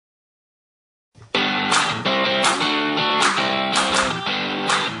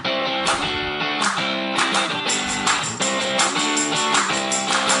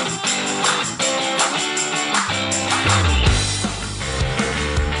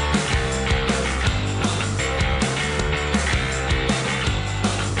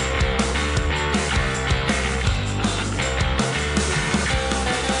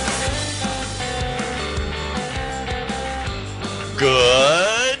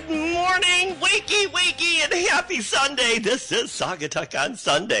Happy Sunday. This is Saugatuck on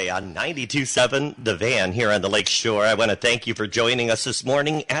Sunday on 92.7 The Van here on the Lake Shore. I want to thank you for joining us this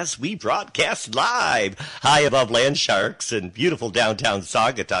morning as we broadcast live high above Land Sharks in beautiful downtown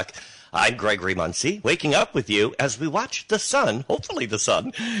Saugatuck. I'm Gregory Muncie, waking up with you as we watch the sun, hopefully the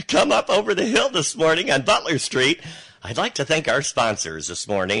sun, come up over the hill this morning on Butler Street. I'd like to thank our sponsors this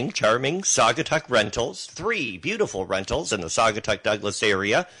morning, Charming Saugatuck Rentals, 3 beautiful rentals in the Saugatuck Douglas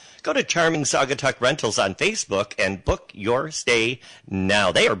area. Go to Charming Saugatuck Rentals on Facebook and book your stay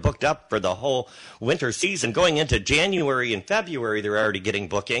now. They are booked up for the whole winter season. Going into January and February, they're already getting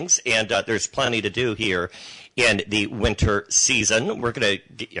bookings, and there's plenty to do here in the winter season. We're going to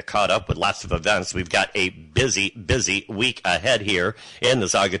get you caught up with lots of events. We've got a busy week ahead here in the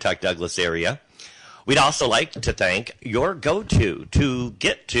Saugatuck Douglas area. We'd also like to thank your go-to to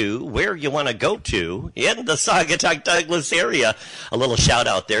get to where you want to go to in the Saugatuck Douglas area. A little shout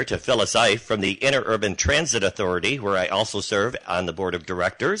out there to Phyllis Ife from the Interurban Transit Authority, where I also serve on the board of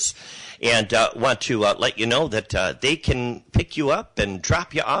directors, and want to let you know that they can pick you up and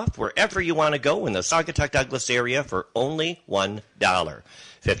drop you off wherever you want to go in the Saugatuck Douglas area for only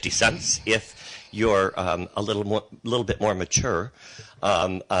 $1.50 if you're a little bit more mature.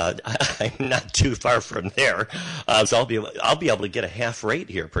 I'm not too far from there, so I'll be able to get a half rate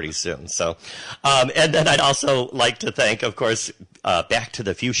here pretty soon. So, and then I'd also like to thank, of course, Back to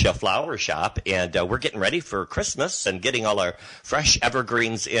the Fuchsia Flower Shop, and we're getting ready for Christmas and getting all our fresh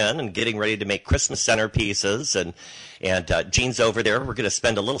evergreens in and getting ready to make Christmas centerpieces. And Jean's over there. We're going to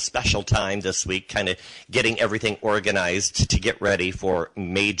spend a little special time this week kind of getting everything organized to get ready for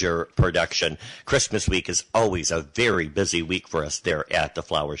major production. Christmas week is always a very busy week for us there at the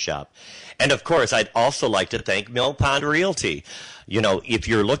flower shop. And, of course, I'd also like to thank Mill Pond Realty. You know, if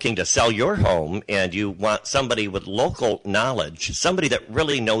you're looking to sell your home and you want somebody with local knowledge, somebody that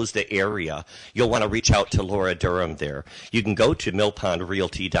really knows the area, you'll want to reach out to Laura Durham there. You can go to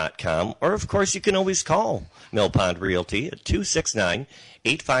millpondrealty.com, or, of course, you can always call Mill Pond Realty at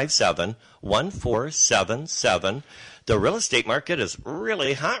 269-857-1477. The real estate market is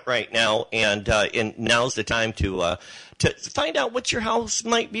really hot right now, and now's the time to find out what your house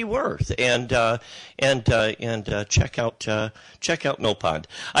might be worth, and check out Mill Pond.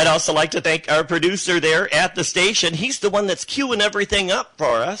 I'd also like to thank our producer there at the station. He's the one that's queuing everything up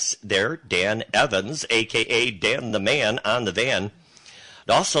for us there, Dan Evans, a.k.a. Dan the Man on the Van.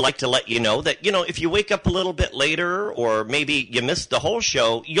 I'd also like to let you know that, if you wake up a little bit later or maybe you missed the whole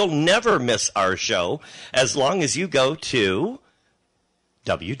show, you'll never miss our show as long as you go to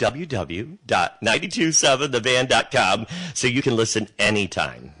www.927thevan.com so you can listen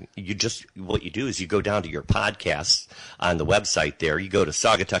anytime. What you do is you go down to your podcasts on the website there. You go to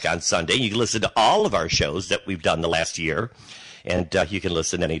Saugatuck on Sunday. You can listen to all of our shows that we've done the last year, and you can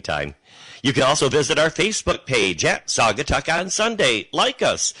listen anytime. You can also visit our Facebook page at Saugatuck on Sunday. Like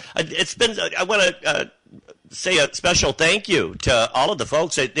us. I want to say a special thank you to all of the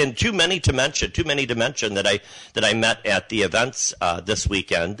folks, and too many to mention that I met at the events this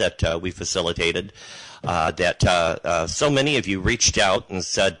weekend that we facilitated. So many of you reached out and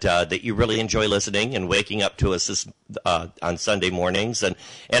said that you really enjoy listening and waking up to us on Sunday mornings, and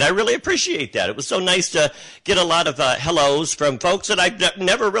I really appreciate that. It was so nice to get a lot of hellos from folks that I've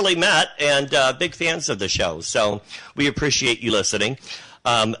never really met, and big fans of the show. So we appreciate you listening.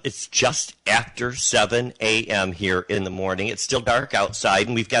 It's just after 7 a.m. here in the morning. It's still dark outside,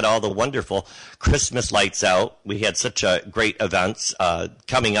 and we've got all the wonderful Christmas lights out. We had such great events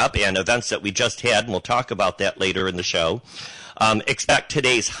coming up, and events that we just had, and we'll talk about that later in the show. Expect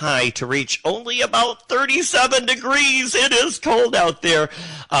today's high to reach only about 37 degrees. It is cold out there,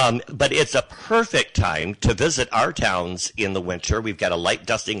 but it's a perfect time to visit our towns in the winter. We've got a light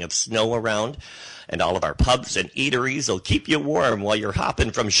dusting of snow around, and all of our pubs and eateries will keep you warm while you're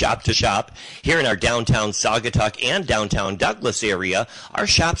hopping from shop to shop. Here in our downtown Saugatuck and downtown Douglas area, our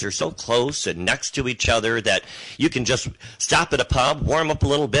shops are so close and next to each other that you can just stop at a pub, warm up a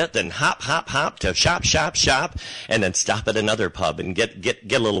little bit, then hop to shop, and then stop at another pub and get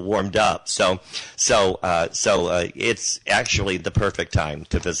a little warmed up. So it's actually the perfect time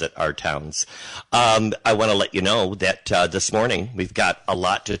to visit our towns. I want to let you know that this morning we've got a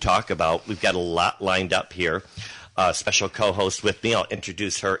lot to talk about. We've got a lot lined up here. Special co-host with me. I'll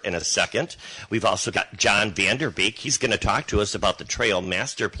introduce her in a second. We've also got John Vanderbeek. He's going to talk to us about the Trail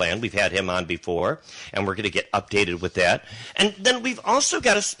Master Plan. We've had him on before, and we're going to get updated with that. And then we've also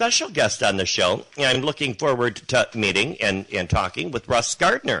got a special guest on the show. I'm looking forward to meeting and talking with Russ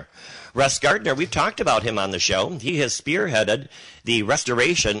Gardner. Russ Gardner, we've talked about him on the show. He has spearheaded the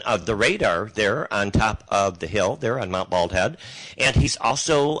restoration of the radar there on top of the hill there on Mount Baldhead. And he's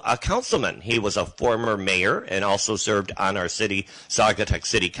also a councilman. He was a former mayor and also served on our city, Saugatuck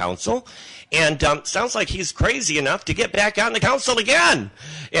City Council. And sounds like he's crazy enough to get back on the council again.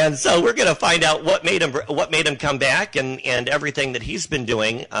 And so we're going to find out what made him come back and everything that he's been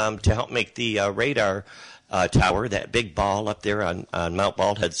doing to help make the radar tower, that big ball up there on Mount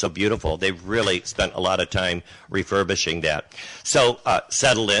Baldhead, so beautiful. They've really spent a lot of time refurbishing that. So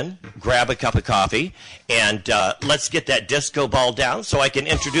settle in, grab a cup of coffee, and let's get that disco ball down so I can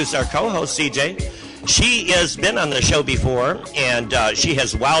introduce our co-host, CJ. She has been on the show before, and she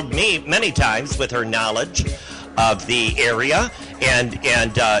has wowed me many times with her knowledge of the area and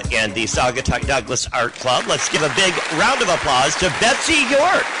the Saugatuck Douglas Art Club. Let's give a big round of applause to Betsy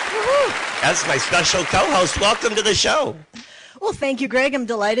York. As my special co-host. Welcome to the show. Well, thank you, Greg. I'm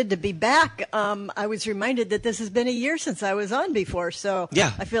delighted to be back. I was reminded that this has been a year since I was on before, so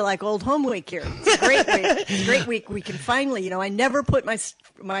yeah. I feel like old home week here. It's a great week. It's a great week. We can finally, I never put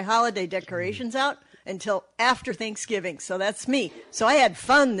my holiday decorations out until after Thanksgiving, so that's me. So I had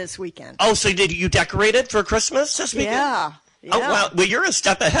fun this weekend. Oh, so did you decorate it for Christmas this weekend? Yeah. Oh, well, you're a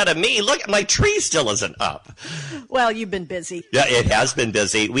step ahead of me. Look, my tree still isn't up. Well, you've been busy. Yeah, it has been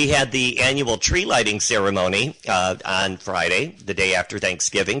busy. We had the annual tree lighting ceremony on Friday, the day after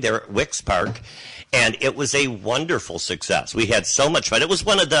Thanksgiving, there at Wicks Park, and it was a wonderful success. We had so much fun. It was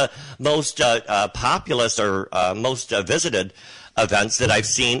one of the most populous or most visited events that I've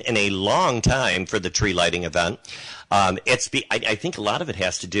seen in a long time for the tree lighting event. I think a lot of it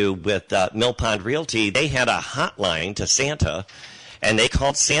has to do with Mill Pond Realty. They had a hotline to Santa, and they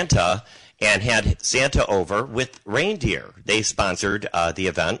called Santa and had Santa over with reindeer. They sponsored the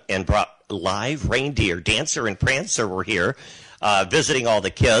event and brought live reindeer. Dancer and Prancer were here visiting all the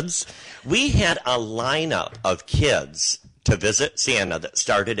kids. We had a lineup of kids to visit Santa that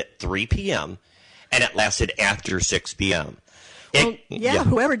started at 3 p.m. and it lasted after 6 p.m. Well,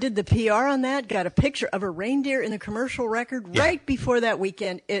 whoever did the PR on that got a picture of a reindeer in the commercial record right before that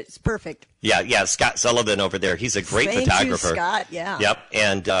weekend. It's perfect. Yeah, Scott Sullivan over there. He's a great Thank photographer. You, Scott, yeah. Yep,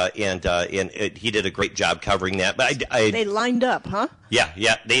 and he did a great job covering that. But they lined up, huh? Yeah.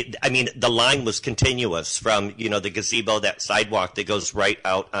 The line was continuous from, the gazebo, that sidewalk that goes right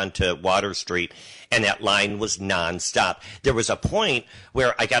out onto Water Street, and that line was nonstop. There was a point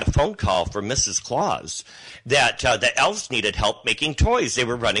where I got a phone call from Mrs. Claus that the elves needed help making toys. They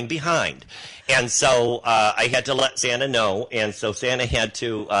were running behind. And so I had to let Santa know, and so Santa had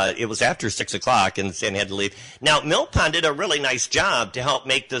to, it was after 6 o'clock, and Santa had to leave. Now, Mill Pond did a really nice job to help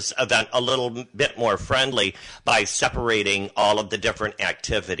make this event a little bit more friendly by separating all of the different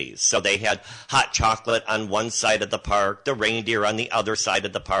activities. So they had hot chocolate on one side of the park, the reindeer on the other side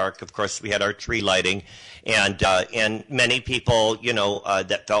of the park. Of course, we had our tree lighting, and many people,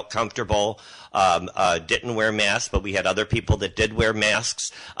 that felt comfortable didn't wear masks, but we had other people that did wear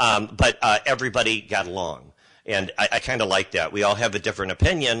masks. But everybody got along, and I kind of like that. We all have a different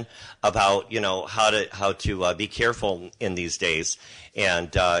opinion about how to be careful in these days,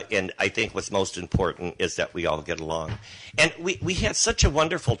 and I think what's most important is that we all get along. And we had such a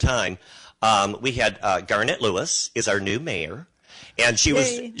wonderful time. We had Garnett Lewis is our new mayor. And she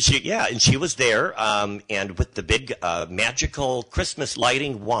was there, and with the big magical Christmas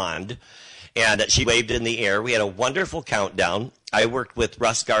lighting wand, and she waved in the air. We had a wonderful countdown. I worked with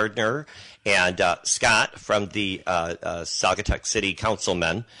Russ Gardner and Scott from the Saugatuck City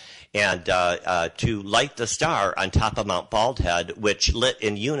Councilmen, and to light the star on top of Mount Baldhead, which lit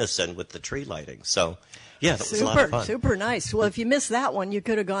in unison with the tree lighting. So. Yeah, that was a lot of fun. Super nice. Well, if you missed that one, you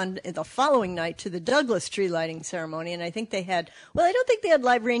could have gone the following night to the Douglas tree lighting ceremony. And I think they had, I don't think they had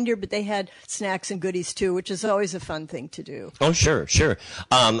live reindeer, but they had snacks and goodies too, which is always a fun thing to do. Oh, sure.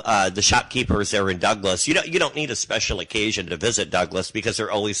 The shopkeepers there in Douglas, you don't need a special occasion to visit Douglas because they're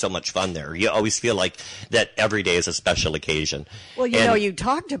always so much fun there. You always feel like that every day is a special occasion. Well, you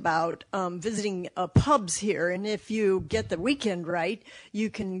talked about visiting pubs here, and if you get the weekend right, you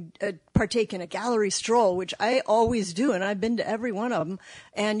can partake in a gallery stroll, which I always do, and I've been to every one of them.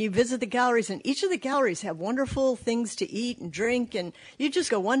 And you visit the galleries, and each of the galleries have wonderful things to eat and drink, and you just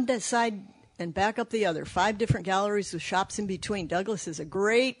go one side and back up the other. 5 different galleries with shops in between. Douglas is a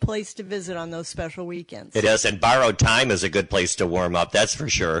great place to visit on those special weekends. It is, and Borrowed Time is a good place to warm up, that's for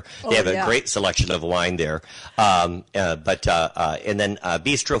sure. They have a great selection of wine there. And then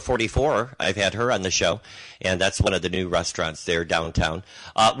Bistro 44, I've had her on the show, and that's one of the new restaurants there downtown.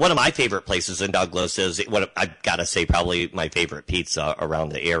 One of my favorite places in Douglas is, what I've got to say, probably my favorite pizza around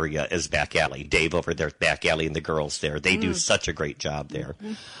the area is Back Alley. Dave over there at Back Alley and the girls there, they do such a great job there.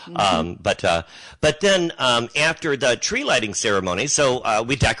 But then after the tree lighting ceremony, so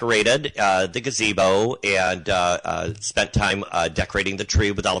we decorated the gazebo and spent time decorating the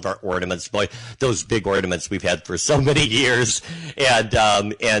tree with all of our ornaments. Boy, those big ornaments we've had for so many years,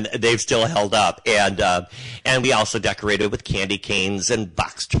 and they've still held up. And we also decorated with candy canes and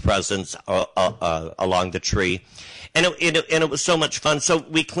boxed presents along the tree. And it was so much fun. So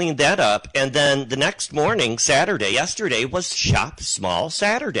we cleaned that up. And then the next morning, yesterday was Shop Small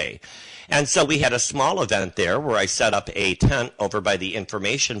Saturday. And so we had a small event there where I set up a tent over by the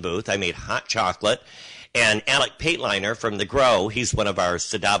information booth. I made hot chocolate. And Alec Pateliner from The Grow, he's one of our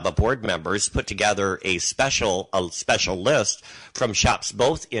Sadaba board members, put together a special list from shops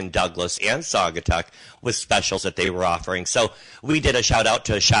both in Douglas and Saugatuck with specials that they were offering. So we did a shout out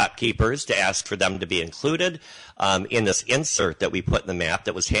to shopkeepers to ask for them to be included in this insert that we put in the map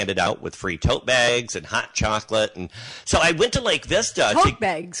that was handed out with free tote bags and hot chocolate. And so I went to Lake Vista. Tote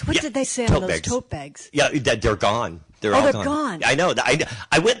bags? What did they say on those tote bags? Yeah, they're gone. They're all gone. I know. I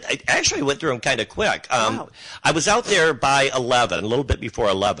actually went through them kind of quick. Wow. I was out there by 11, a little bit before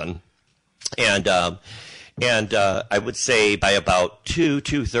 11, and I would say by about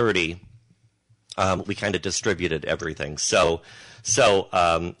 2:30, we kind of distributed everything. So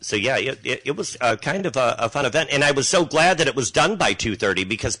yeah, it was kind of a fun event, and I was so glad that it was done by 2:30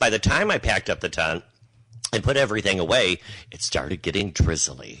 because by the time I packed up the tent and put everything away, it started getting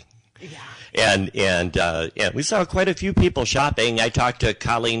drizzly. Yeah. And we saw quite a few people shopping. I talked to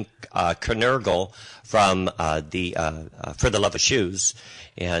Colleen Kernergel from For the Love of Shoes,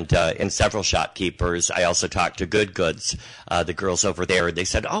 and several shopkeepers. I also talked to Good Goods, the girls over there. They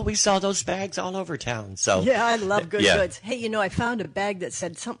said, "Oh, we saw those bags all over town." So yeah, I love Good Goods. Hey, I found a bag that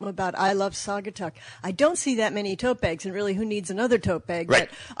said something about "I love Saugatuck." I don't see that many tote bags, and really, who needs another tote bag? Right.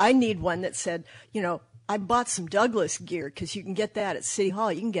 But I need one that said, I bought some Douglas gear because you can get that at City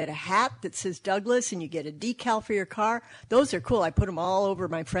Hall. You can get a hat that says Douglas, and you get a decal for your car. Those are cool. I put them all over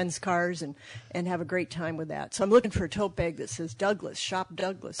my friends' cars and have a great time with that. So I'm looking for a tote bag that says Douglas, Shop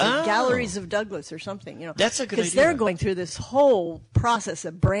Douglas, or Galleries of Douglas or something. That's a good idea. Because they're going through this whole process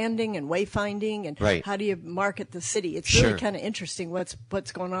of branding and wayfinding and how do you market the city. It's really kind of interesting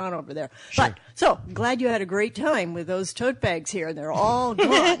what's going on over there. Sure. But so glad you had a great time with those tote bags here. They're all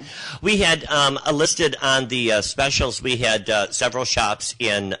gone. We had listed on the specials. We had several shops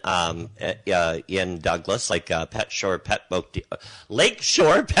in Douglas, like Lakeshore Pet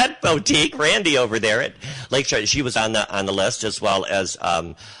Boutique. Randy over there at Lakeshore, she was on the list, as well as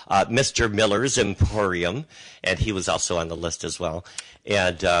Mr. Miller's Emporium, and he was also on the list as well.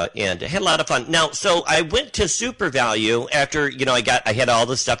 And had a lot of fun. Now, so I went to Super Value after I had all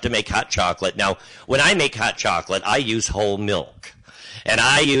the stuff to make hot chocolate. Now, when I make hot chocolate, I use whole milk. And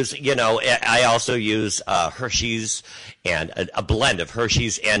I also use Hershey's and a blend of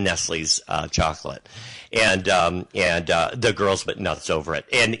Hershey's and Nestle's chocolate. And the girls went nuts over it.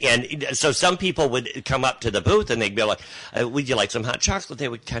 And so some people would come up to the booth and they'd be like, would you like some hot chocolate? They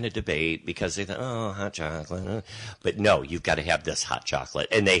would kind of debate because they thought, oh, hot chocolate. But no, you've got to have this hot chocolate.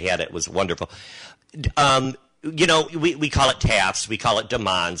 And they had it. It was wonderful. We call it Taft's, we call it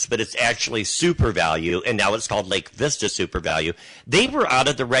DeMond's, but it's actually Super Value, and now it's called Lake Vista Super Value. They were out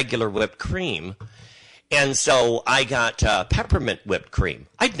of the regular whipped cream, and so I got peppermint whipped cream.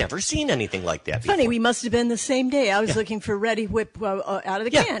 I'd never seen anything like that before. Funny, we must have been the same day. I was looking for Ready Whip out of the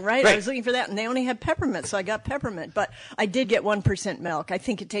can, right? I was looking for that, and they only had peppermint, so I got peppermint. But I did get 1% milk. I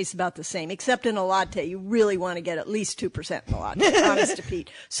think it tastes about the same, except in a latte. You really want to get at least 2% in a latte, honest to Pete.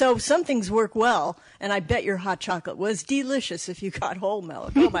 So some things work well, and I bet your hot chocolate was delicious if you got whole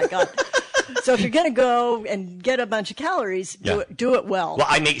milk. Oh, my God. So if you're going to go and get a bunch of calories, do it well. Well,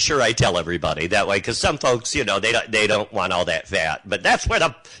 I make sure I tell everybody that way, because some folks, they don't want all that fat. But that's where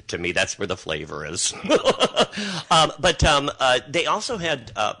to me, that's where the flavor is. But they also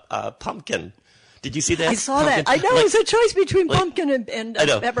had pumpkin Did you see that? I saw that. I know, it was a choice between pumpkin and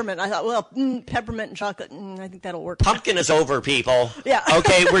peppermint. I thought, well, peppermint and chocolate, I think that'll work. Pumpkin is over, people. Yeah.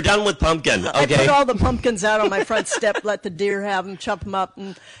 Okay, we're done with pumpkin. Okay. I put all the pumpkins out on my front step, let the deer have them, chop them up,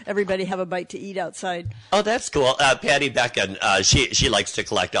 and everybody have a bite to eat outside. Oh, that's cool. Patty Becken, she likes to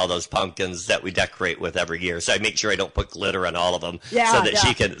collect all those pumpkins that we decorate with every year. So I make sure I don't put glitter on all of them,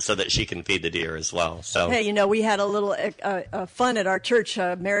 so that she can feed the deer as well. So hey, we had a little fun at our church.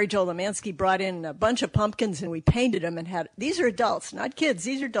 Mary Jo Lemansky brought in a bunch of pumpkins, and we painted them. And these are adults, not kids.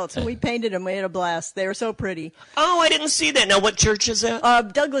 These are adults, and we painted them. We had a blast. They were so pretty. Oh, I didn't see that. Now, what church is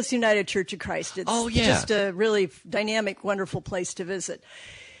that? Douglas United Church of Christ. It's just a really dynamic, wonderful place to visit.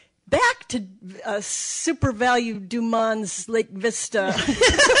 Back to Super Value Dumont's Lake Vista.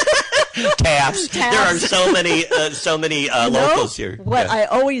 Taps. There are so many locals here. What I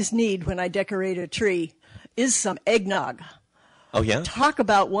always need when I decorate a tree is some eggnog. Oh, yeah? Talk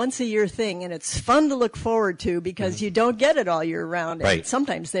about once a year thing, and it's fun to look forward to because you don't get it all year round. Right. And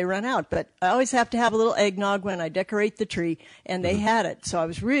sometimes they run out, but I always have to have a little eggnog when I decorate the tree, and they had it. So I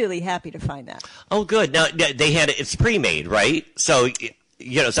was really happy to find that. Oh, good. Now, they had it's pre-made, right? So,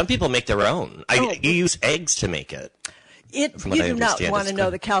 some people make their own. You use eggs to make it. You do not want to know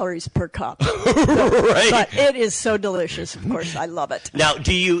the calories per cup. Right. But it is so delicious, of course. I love it. Now,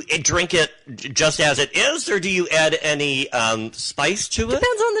 do you drink it just as it is, or do you add any spice to it?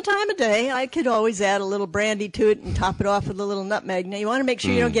 Depends on the time of day. I could always add a little brandy to it and top it off with a little nutmeg. Now, you want to make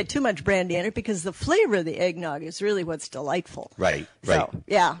sure you don't get too much brandy in it because the flavor of the eggnog is really what's delightful. Right. So,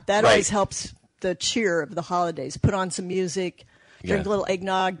 that always helps the cheer of the holidays. Put on some music. Drink a little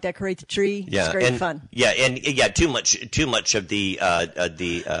eggnog, decorate the tree. Yeah, it's great fun. Yeah, and too much of the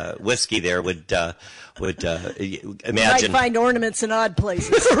whiskey there would imagine. You might find ornaments in odd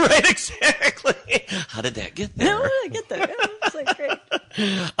places. Right, exactly. How did that get there? No, I get there. It's like great.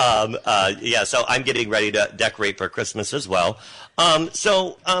 So I'm getting ready to decorate for Christmas as well.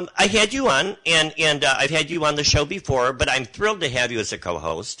 I had you on, and I've had you on the show before, but I'm thrilled to have you as a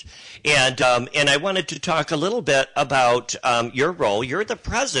co-host. And I wanted to talk a little bit about your role. You're the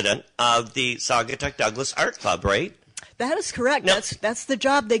president of the Saugatuck Douglas Art Club, right? That is correct. Now, that's the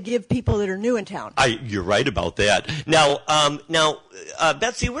job they give people that are new in town. You're right about that. Now,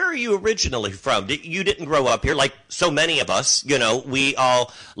 Betsy, where are you originally from? You didn't grow up here like so many of us. We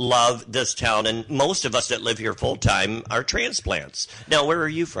all love this town, and most of us that live here full time are transplants. Now, where are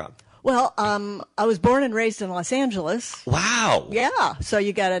you from? Well, I was born and raised in Los Angeles. Wow. Yeah. So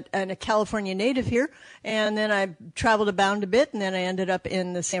you got a California native here. And then I traveled about a bit, and then I ended up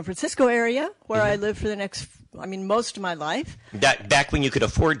in the San Francisco area where I lived for most of my life. Back when you could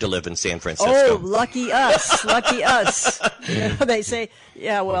afford to live in San Francisco. Oh, lucky us. Lucky us. They say,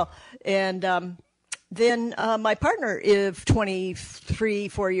 yeah, well. And then my partner of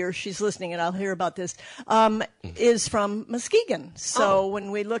 4 years, she's listening, and I'll hear about this, is from Muskegon. So when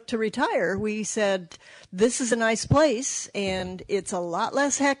we looked to retire, we said, this is a nice place, and it's a lot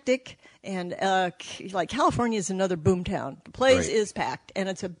less hectic. And California is another boom town. The place is packed, and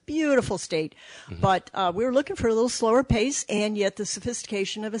it's a beautiful state. But we were looking for a little slower pace, and yet the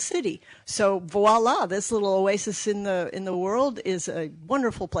sophistication of a city. So voila, this little oasis in the world is a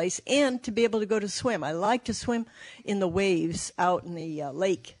wonderful place, and to be able to go to swim. I like to swim in the waves out in the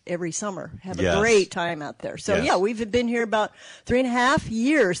lake every summer. Have a great time out there. So we've been here about 3.5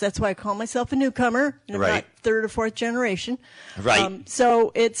 years. That's why I call myself a newcomer. About third or fourth generation. Right.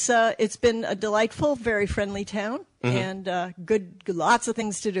 So it's been a delightful, very friendly town, and good, lots of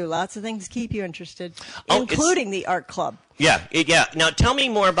things to do, lots of things to keep you interested, including the art club. Yeah. Now, tell me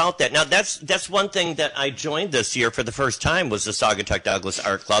more about that. Now, that's one thing that I joined this year for the first time was the Saugatuck Douglas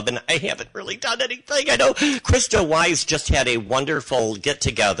Art Club, and I haven't really done anything. I know Krista Wise just had a wonderful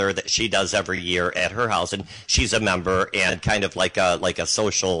get-together that she does every year at her house, and she's a member, and kind of like a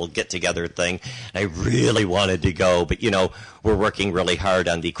social get-together thing. And I really wanted to go, but, we're working really hard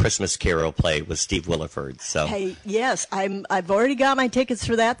on the Christmas Carol play with Steve Williford. So. Hey, yes, I've already got my tickets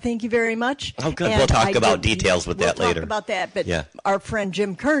for that. Thank you very much. Oh, good. And we'll talk about details with that later. We'll talk about that, but our friend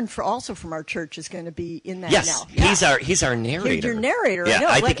Jim Kern, also from our church, is going to be in that now. Yes, he's our narrator. He's your narrator. Yeah,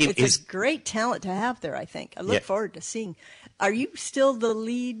 I know. think it's a great talent to have there, I think. I look forward to seeing. Are you still the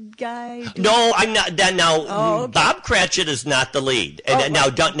lead guy? No, I'm not. Now, Bob Cratchit is not the lead. And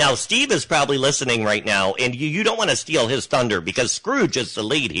now Steve is probably listening right now, and you don't want to steal his thunder because Scrooge is the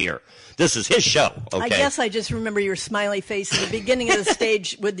lead here. This is his show, okay? I guess I just remember your smiley face at the beginning of the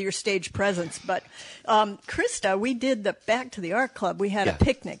stage with your stage presence. But, Krista, we did back to the art club. We had a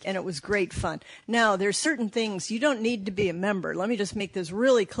picnic, and it was great fun. Now, there's certain things you don't need to be a member. Let me just make this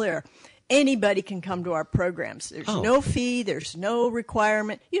really clear. anybody can come to our programs. There's Oh. no fee. There's no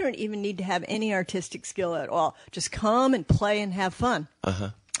requirement. You don't even need to have any artistic skill at all. Just come and play and have fun.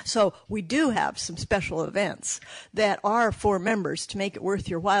 So we do have some special events that are for members to make it worth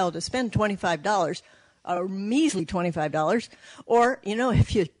your while to spend $25, a measly $25, or,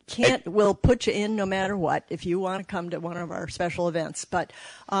 if you can't, we'll put you in no matter what if you want to come to one of our special events. But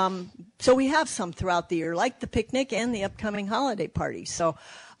so we have some throughout the year, like the picnic and the upcoming holiday party. So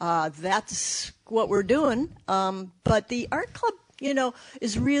that's what we're doing. But the art club,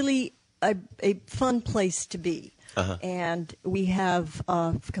 is really a fun place to be. And we have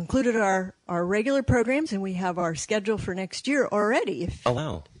concluded our regular programs, and we have our schedule for next year already.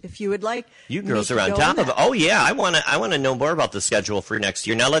 If you would like, you girls are on top of it. Oh yeah, I want to know more about the schedule for next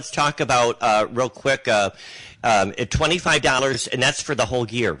year. Now let's talk about real quick. At $25, and that's for the whole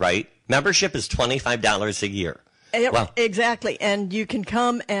year, right? Membership is $25 a year. Wow. Exactly. And you can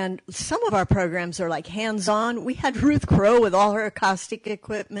come, and some of our programs are like hands-on. We had Ruth Crow with all her acoustic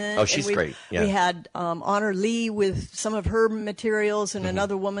equipment. Oh, she's great. Yeah. We had Honor Lee with some of her materials and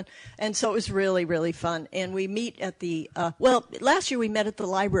another woman. And so it was really, really fun. And we meet at the, last year we met at the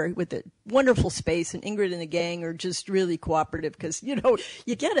library with a wonderful space, and Ingrid and the gang are just really cooperative because, you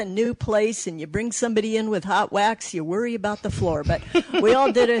get a new place and you bring somebody in with hot wax, you worry about the floor. But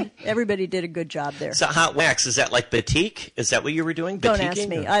everybody did a good job there. So hot wax, is that like batik? Is that what you were doing? Don't ask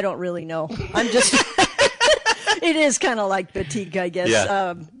me. I don't really know. I'm just. It is kind of like batik, I guess.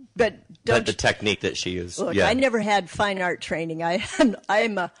 Yeah. But the technique that she used. Look, yeah. I never had fine art training.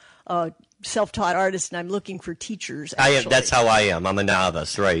 I'm a self-taught artist, and I'm looking for teachers. Actually. That's how I am. I'm a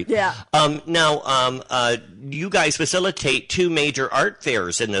novice, right? Yeah. Now, you guys facilitate 2 major art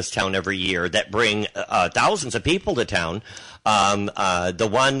fairs in this town every year that bring thousands of people to town. The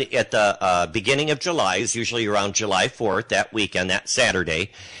one at the beginning of July is usually around July 4th, that weekend, that Saturday,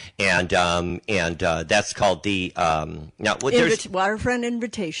 and that's called the Waterfront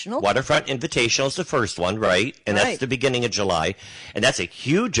Invitational. Waterfront Invitational is the first one, right? And that's the beginning of July, and that's a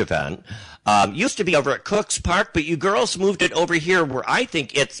huge event. Used to be over at Cooks Park, but you girls moved it over here where I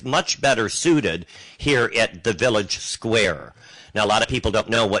think it's much better suited here at the Village Square. Now, a lot of people don't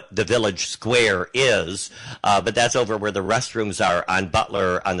know what the Village Square is, but that's over where the restrooms are on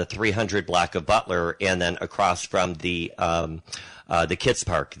Butler, on the 300 block of Butler, and then across from the Kids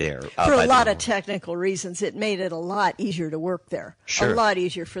Park there. For a lot of technical reasons, it made it a lot easier to work there. Sure. A lot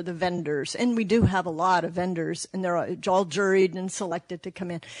easier for the vendors. And we do have a lot of vendors, and they're all juried and selected to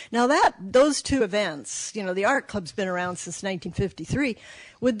come in. Now, those 2 events, the art club's been around since 1953,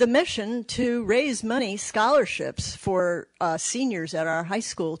 with the mission to raise money, scholarships for seniors at our high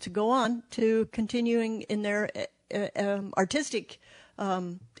school to go on to continuing in their artistic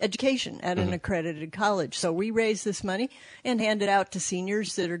education at an accredited college. So we raise this money and hand it out to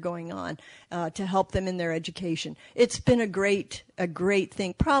seniors that are going on to help them in their education. It's been a great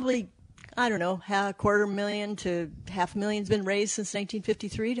thing. Probably, I don't know, $250,000 to $500,000 has been raised since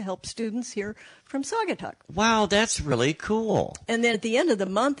 1953 to help students here from Saugatuck. Wow, that's really cool. And then at the end of the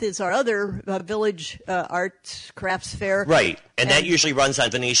month is our other village arts crafts fair. Right, and that usually runs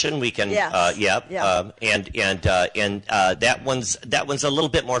on Venetian. We can, and that one's a little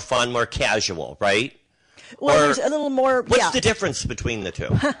bit more fun, more casual, right? Well, there's a little more. What's the difference between the 2?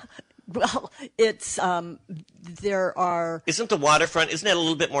 Well, it's there are. Isn't the waterfront? Isn't that a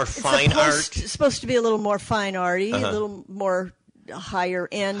little bit more fine art? It's supposed to be a little more fine arty, a little more higher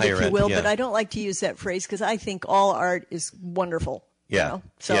end, if you will. But I don't like to use that phrase because I think all art is wonderful. Yeah.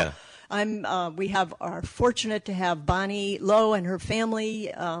 So we are fortunate to have Bonnie Lowe and her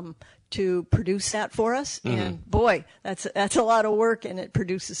family to produce that for us. And boy, that's a lot of work, and it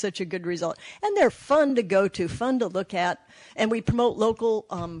produces such a good result. And they're fun to go to, fun to look at. And we promote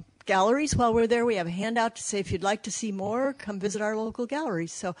local galleries while we're there. We have a handout to say if you'd like to see more, come visit our local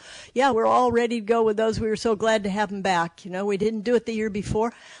galleries. So, we're all ready to go with those. We were so glad to have them back. We didn't do it the year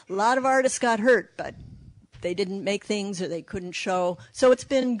before. A lot of artists got hurt, but they didn't make things or they couldn't show. So it's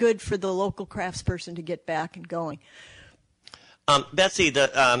been good for the local craftsperson to get back and going. Betsy,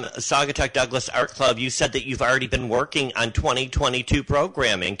 the Saugatuck Douglas Art Club, you said that you've already been working on 2022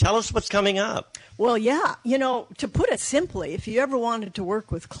 programming. Tell us what's coming up. Well, yeah. To put it simply, if you ever wanted to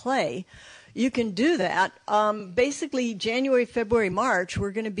work with clay, you can do that. Basically, January, February, March,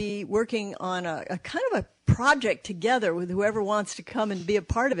 we're going to be working on a kind of a project together with whoever wants to come and be a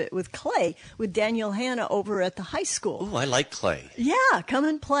part of it with clay, with Daniel Hanna over at the high school. Oh, I like clay. Yeah, come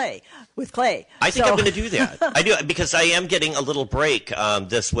and play with clay. I think I'm going to do that. I do, because I am getting a little break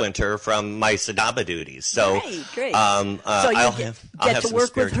this winter from my Sadaba duties. So, great. So I'll get to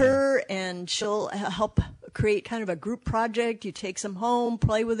work with her, and she'll help create kind of a group project. You take some home,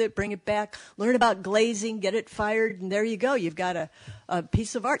 play with it, bring it back, learn about glazing, get it fired, and there you go. You've got a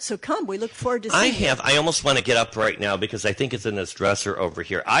piece of art. So come, we look forward to seeing it. I almost want to get up right now because I think it's in this dresser over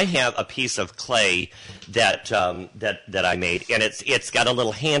here. I have a piece of clay that I made, and it's got a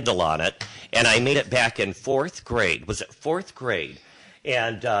little handle on it, and I made it back in 4th grade. Was it 4th grade?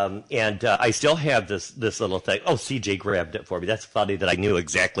 And I still have this little thing. Oh, CJ grabbed it for me. That's funny that I knew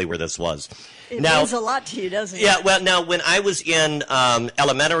exactly where this was. It means a lot to you, doesn't it? Yeah, well, now, when I was in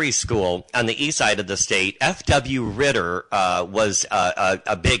elementary school on the east side of the state, F.W. Ritter was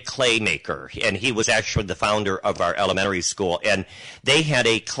a big clay maker, and he was actually the founder of our elementary school. And they had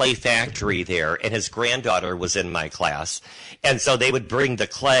a clay factory there, and his granddaughter was in my class. And so they would bring the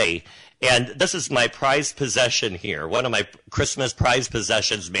clay. And this is my prized possession here, one of my Christmas prized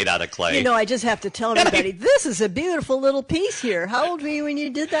possessions made out of clay. You know, I just have to tell everybody, this is a beautiful little piece here. How old were you when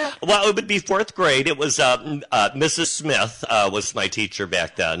you did that? Well, it would be 4th grade. It was Mrs. Smith was my teacher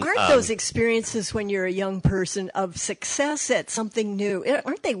back then. Aren't those experiences when you're a young person of success at something new,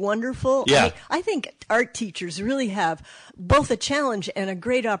 aren't they wonderful? Yeah. I think art teachers really have both a challenge and a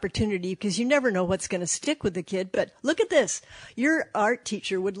great opportunity because you never know what's going to stick with the kid. But look at this. Your art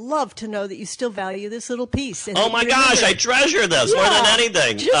teacher would love to know that you still value this little piece. And oh, my gosh, I treasure this more than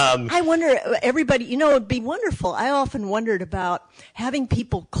anything. I wonder, everybody, you know, it'd be wonderful. I often wondered about having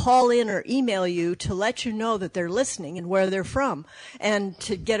people call in or email you to let you know that they're listening and where they're from and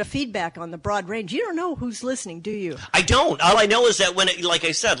to get a feedback on the broad range. You don't know who's listening, do you? I don't. All I know is that when, like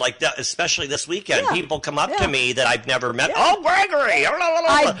I said, especially this weekend, people come up to me that I've never met. Yeah. Oh, Gregory!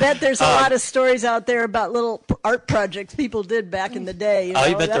 I bet there's a lot of stories out there about little art projects people did back in the day. You know?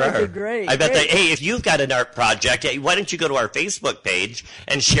 I bet that there would are. Be great. I bet hey, if you've got an art project, why don't you go to our Facebook page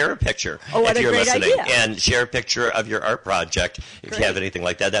and share a picture if you're listening, idea. And share a picture of your art project if you have anything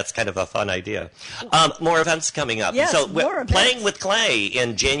like that. That's kind of a fun idea. More events coming up. Yes, so more playing with clay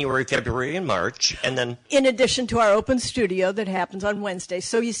in January, February, and March, and then in addition to our open studio that happens on Wednesday.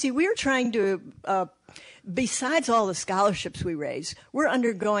 So you see, we are trying to. Besides all the scholarships we raise, we're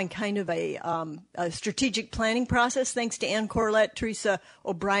undergoing kind of a strategic planning process, thanks to Ann Corlett, Teresa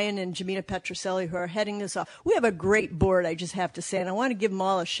O'Brien, and Jamina Petroselli, who are heading this off. We have a great board, I just have to say, and I want to give them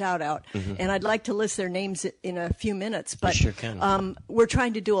all a shout-out. Mm-hmm. And I'd like to list their names in a few minutes. But you sure can. We're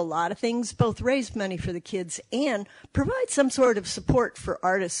trying to do a lot of things, both raise money for the kids and provide some sort of support for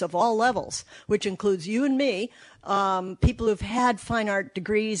artists of all levels, which includes you and me, people who've had fine art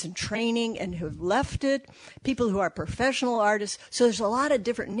degrees and training and who've left it, people who are professional artists. So there's a lot of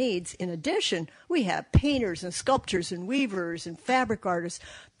different needs. In addition, we have painters and sculptors and weavers and fabric artists.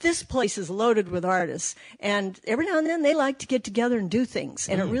 This place is loaded with artists, and every now and then they like to get together and do things,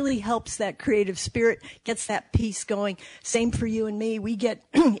 and it really helps that creative spirit, gets that piece going. Same for you and me. We get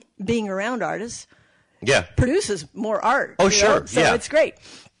being around artists produces more art. Oh, sure. So it's great.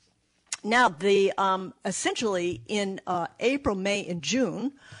 Now, the essentially in April, May, and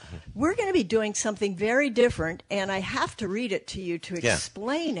June, we're going to be doing something very different, and I have to read it to you to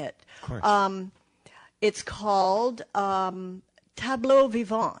explain it. Of course. It's called Tableau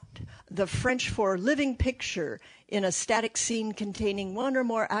Vivant, the French for living picture in a static scene containing one or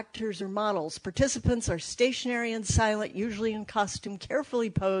more actors or models. Participants are stationary and silent, usually in costume, carefully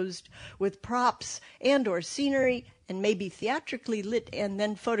posed with props and or scenery, and may be theatrically lit and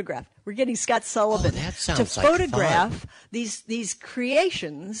then photographed. We're getting Scott Sullivan to photograph these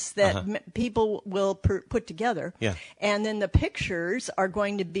creations that people will put together. Yeah. And then the pictures are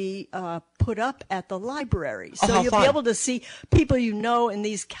going to be put up at the library. So you'll be able to see people you know in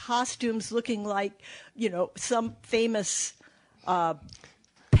these costumes looking like, you know, some famous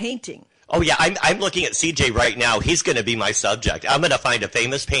painting. Oh, yeah, I'm looking at CJ right now. He's going to be my subject. I'm going to find a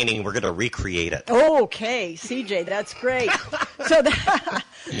famous painting, and we're going to recreate it. Okay, CJ, that's great. So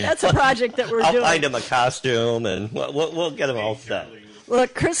that's a project that we're doing. I'll find him a costume, and we'll get him all set.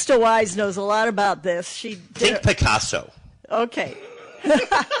 Look, Krista Wise knows a lot about this. Think Picasso. Okay.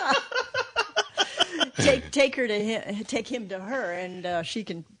 Take him to her, and she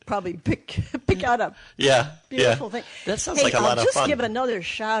can probably pick out a beautiful thing. That sounds like a lot of fun. I'll just give another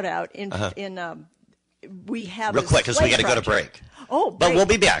shout out we have real quick because we got to go to break. Oh, but we'll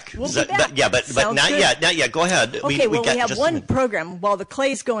be back. We'll be back. But not yet. Go ahead. Okay, we have one program while the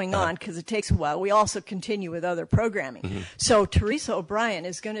clay's going on because it takes a while. We also continue with other programming. Mm-hmm. So Teresa O'Brien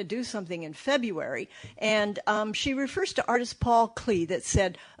is going to do something in February, and she refers to artist Paul Klee that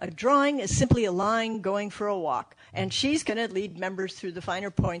said, a drawing is simply a line going for a walk, and she's going to lead members through the finer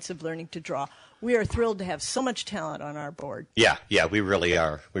points of learning to draw. We are thrilled to have so much talent on our board. Yeah, we really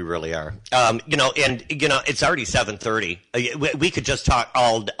are. We really are. It's already 7:30. We could just talk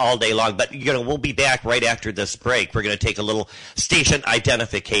all day long, but we'll be back right after this break. We're going to take a little station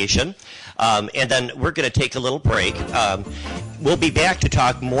identification, and then we're going to take a little break. We'll be back to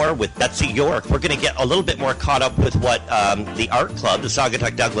talk more with Betsy York. We're going to get a little bit more caught up with what the art club, the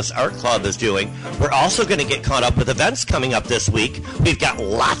Saugatuck Douglas Art Club, is doing. We're also going to get caught up with events coming up this week. We've got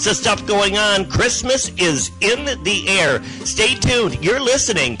lots of stuff going on. Christmas is in the air. Stay tuned. You're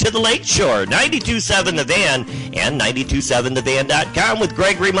listening to The Lake Shore, 92.7 The Van and 92.7thevan.com with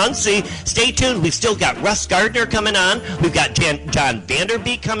Gregory Muncie. Stay tuned. We've still got Russ Gardner coming on. We've got John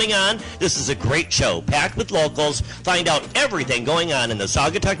Vanderbeek coming on. This is a great show, packed with locals. Find out everything going on in the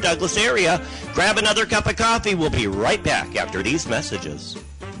Saugatuck Douglas area. Grab another cup of coffee. We'll be right back after these messages.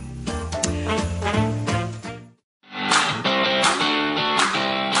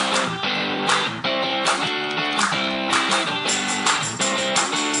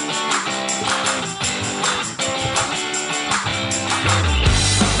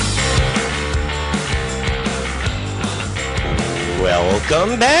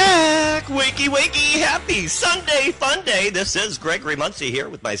 Welcome back. Wakey, wakey, happy Sunday fun day. This is Gregory Muncie here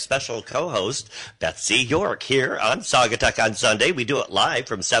with my special co-host, Betsy York, here on Saugatuck on Sunday. We do it live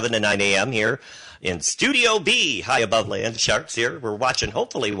from 7 to 9 a.m. here in Studio B, high above Land Sharks here. We're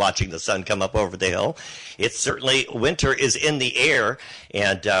hopefully watching the sun come up over the hill. It's certainly, winter is in the air,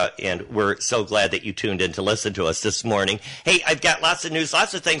 and we're so glad that you tuned in to listen to us this morning. Hey, I've got lots of news,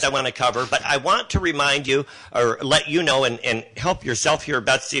 lots of things I want to cover, but I want to remind you, or let you know, and help yourself here,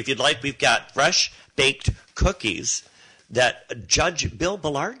 Betsy, if you'd like. We've got fresh baked cookies that Judge Bill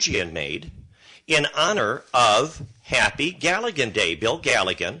Belargian made in honor of Happy Galligan Day. Bill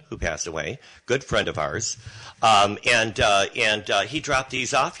Galligan, who passed away, good friend of ours, and he dropped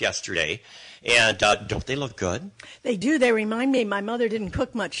these off yesterday. And don't they look good? They do. They remind me, my mother didn't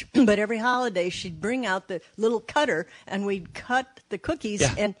cook much, but every holiday she'd bring out the little cutter, and we'd cut the cookies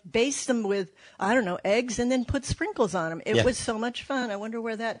and baste them with, eggs, and then put sprinkles on them. It was so much fun. I wonder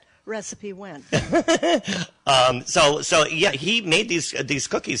where that recipe went. So he made these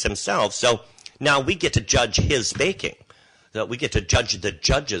cookies himself. So now we get to judge his baking. We get to judge the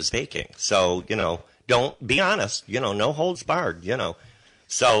judge's baking. So, don't be honest. No holds barred,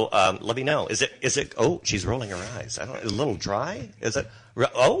 So let me know. Is it? Oh, she's rolling her eyes. A little dry. Is it?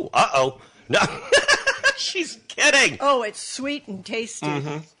 Oh, no. She's kidding. Oh, it's sweet and tasty.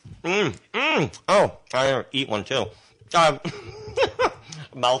 Mm-hmm. Oh, I eat one too.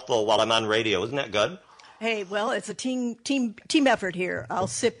 Mouthful while I'm on radio. Isn't that good? Hey, well, it's a team effort here. I'll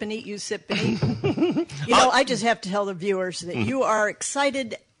sip and eat. You sip and eat. I just have to tell the viewers that you are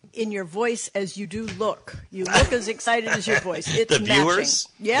excited in your voice as you do look. You look as excited as your voice. It's the viewers?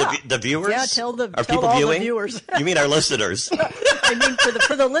 Matching. Yeah. The viewers? Yeah, tell people all viewing? The viewers. You mean our listeners? I mean,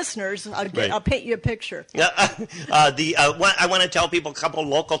 for the listeners, I'll paint you a picture. I want to tell people a couple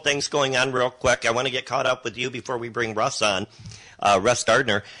local things going on real quick. I want to get caught up with you before we bring Russ on. Russ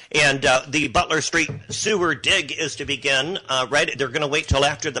Gardner. And the Butler Street sewer dig is to begin. They're going to wait till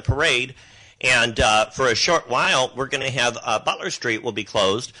after the parade. And for a short while, we're going to have Butler Street will be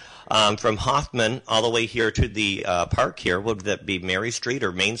closed from Hoffman all the way here to the park here. Would that be Mary Street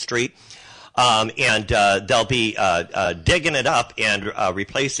or Main Street? And they'll be digging it up and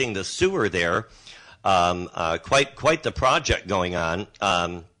replacing the sewer there. Quite the project going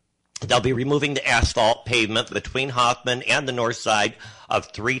on. They'll be removing the asphalt pavement between Hoffman and the north side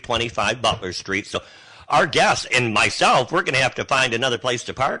of 325 Butler Street. So our guests and myself, we're going to have to find another place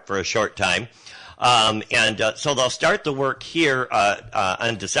to park for a short time. So they'll start the work here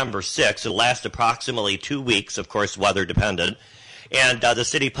on December 6th. It'll last approximately 2 weeks, of course, weather dependent. And the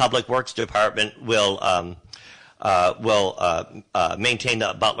City Public Works Department will maintain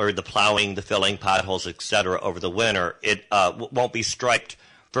the Butler, the plowing, the filling, potholes, etc. over the winter. It won't be striped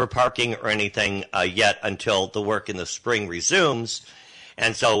for parking or anything yet until the work in the spring resumes.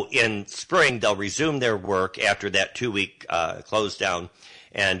 And so in spring, they'll resume their work after that 2-week close down.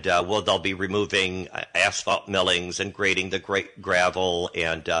 And they'll be removing asphalt millings and grading the gravel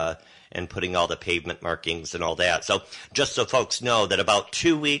and putting all the pavement markings and all that. So just so folks know that about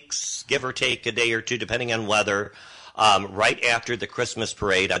 2 weeks, give or take a day or two, depending on weather, right after the Christmas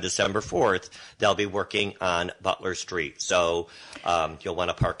parade on December 4th, they'll be working on Butler Street. So you'll want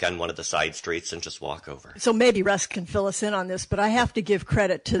to park on one of the side streets and just walk over. So maybe Russ can fill us in on this, but I have to give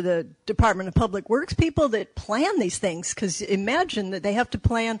credit to the Department of Public Works people that plan these things, because imagine that they have to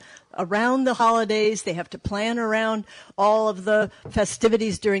plan around the holidays. They have to plan around all of the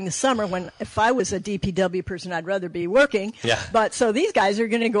festivities during the summer, when if I was a DPW person, I'd rather be working. Yeah. But so these guys are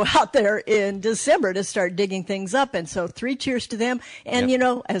going to go out there in December to start digging things up. And so 3 cheers to them. And,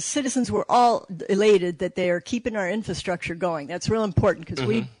 as citizens, we're all elated that they are keeping our infrastructure going. That's real important because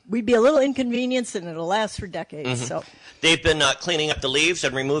we'd be a little inconvenienced and it'll last for decades. So they've been cleaning up the leaves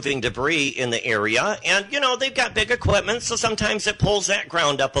and removing debris in the area. And, they've got big equipment, so sometimes it pulls that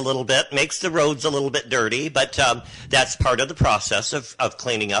ground up a little bit, makes the roads a little bit dirty. But that's part of the process of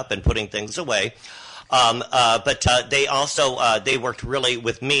cleaning up and putting things away. But they also they worked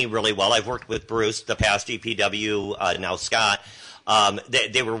with me really well. I've worked with Bruce, the past EPW, now Scott.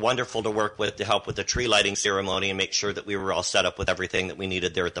 They were wonderful to work with to help with the tree lighting ceremony and make sure that we were all set up with everything that we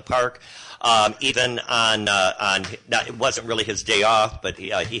needed there at the park. Even on it wasn't really his day off, but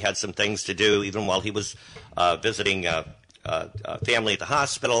he had some things to do even while he was visiting family at the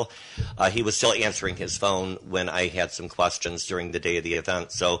hospital. He was still answering his phone when I had some questions during the day of the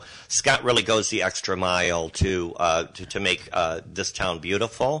event. So Scott really goes the extra mile to make this town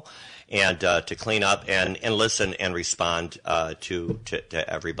beautiful and to clean up and listen and respond to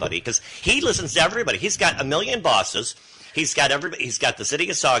everybody, because he listens to everybody. He's got a million bosses. He's got everybody. He's got the city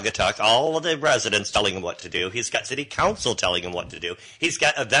of Saugatuck, all of the residents telling him what to do. He's got city council telling him what to do. He's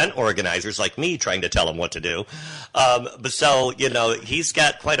got event organizers like me trying to tell him what to do. He's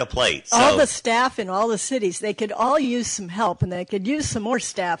got quite a plate. So. All the staff in all the cities, they could all use some help, and they could use some more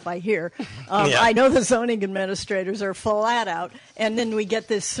staff, I hear. I know the zoning administrators are flat out, and then we get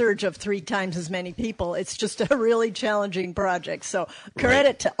this surge of 3 times as many people. It's just a really challenging project. So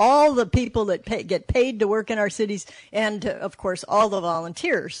credit to all the people that get paid to work in our cities, and of course, all the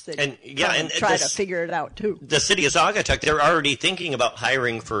volunteers that try to figure it out, too. The city of Saugatuck, they're already thinking about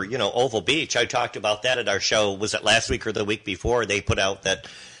hiring for, Oval Beach. I talked about that at our show. Was it last week or the week before? They put out that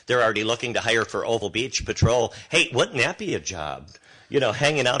they're already looking to hire for Oval Beach Patrol. Hey, wouldn't that be a job?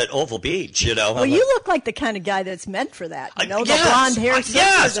 Hanging out at Oval Beach, Well, you look like the kind of guy that's meant for that. The blonde hair.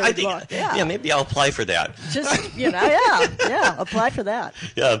 Yes, I think. Yeah, maybe I'll apply for that. Just, apply for that.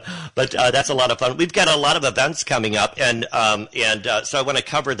 Yeah, but that's a lot of fun. We've got a lot of events coming up, and so I want to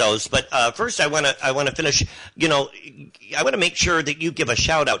cover those. But first, I want to finish. I want to make sure that you give a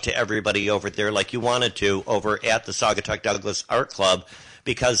shout out to everybody over there, like you wanted to over at the Saugatuck Douglas Art Club,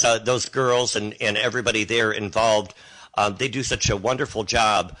 because those girls and everybody there involved. They do such a wonderful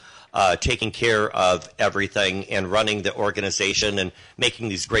job taking care of everything and running the organization and making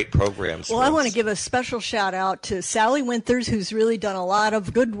these great programs. Well, I want to give a special shout out to Sally Winthers, who's really done a lot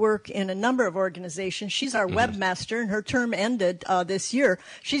of good work in a number of organizations. She's our webmaster, and her term ended this year.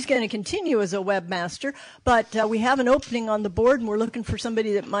 She's going to continue as a webmaster, but we have an opening on the board, and we're looking for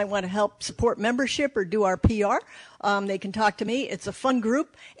somebody that might want to help support membership or do our PR. They can talk to me. It's a fun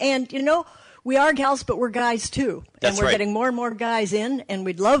group, and we are gals, but we're guys too. That's and we're right. getting more and more guys in, and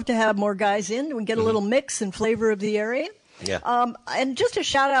we'd love to have more guys in. We get a little mix and flavor of the area. Yeah. And just a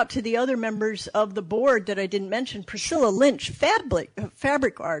shout out to the other members of the board that I didn't mention. Priscilla Lynch,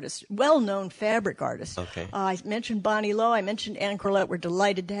 fabric artist, well-known fabric artist. Okay. I mentioned Bonnie Lowe. I mentioned Ann Corlett. We're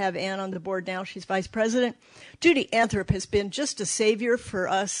delighted to have Ann on the board now. She's vice president. Judy Anthrop has been just a savior for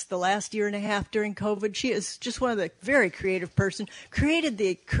us the last year and a half during COVID. She is just one of the very creative person, created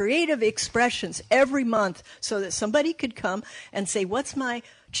the creative expressions every month so that somebody could come and say, what's my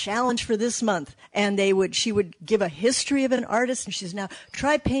challenge for this month? And she would give a history of an artist, and she's now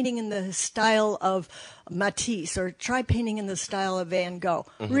try painting in the style of Matisse or try painting in the style of Van Gogh.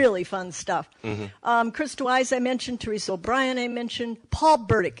 Really fun stuff. Krista Wise I mentioned, Teresa O'Brien I mentioned, Paul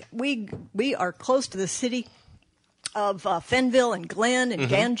Burdick. We are close to the city of Fenville and Glen and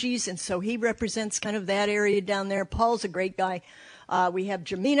Ganges, and so he represents kind of that area down there. Paul's a great guy. We have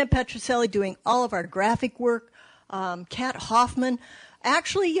Jamina Petrocelli doing all of our graphic work. Kat Hoffman,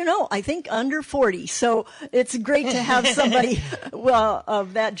 actually, I think under 40. So it's great to have somebody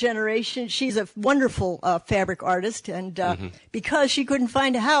of that generation. She's a wonderful fabric artist. And because she couldn't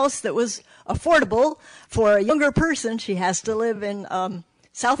find a house that was affordable for a younger person, she has to live in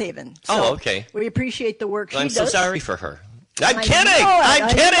South Haven. So okay. We appreciate the work she does. I'm so sorry for her. I'm kidding.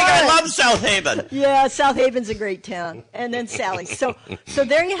 I love South Haven. Yeah, South Haven's a great town. And then Sally. So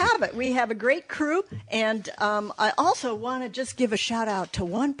there you have it. We have a great crew. And I also want to just give a shout out to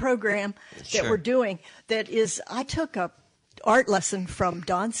one program that we're doing that is, I took a art lesson from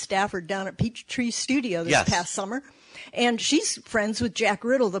Dawn Stafford down at Peachtree Studio this past summer. And she's friends with Jack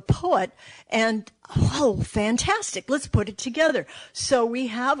Riddle, the poet. And, fantastic. Let's put it together. So we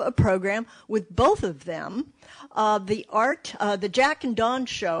have a program with both of them. The Jack and Dawn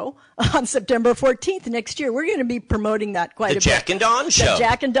show on September 14th next year. We're going to be promoting that quite a bit. The Jack and Dawn show? The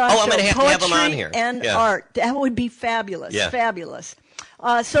Jack and Dawn show. I'm going to have them on here. And art. That would be fabulous. Yeah. Fabulous.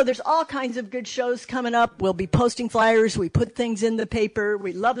 So there's all kinds of good shows coming up. We'll be posting flyers. We put things in the paper.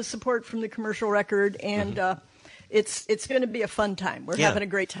 We love the support from the commercial record. And it's going to be a fun time. We're having a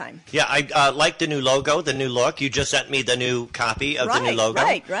great time. Yeah, I like the new logo, the new look. You just sent me the new copy of the new logo.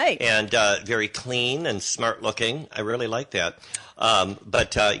 Right. And very clean and smart looking. I really like that.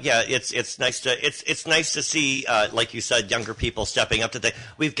 It's nice to see, like you said, younger people stepping up to the.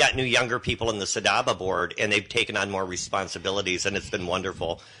 We've got new younger people in the SADABA board, and they've taken on more responsibilities, and it's been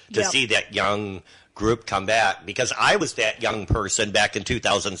wonderful to see that young group come back, because I was that young person back in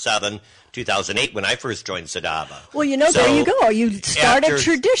 2007, 2008 when I first joined SADABA. Well, there you go. You start a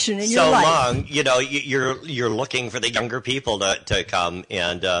tradition in your life. So long, you're looking for the younger people to come,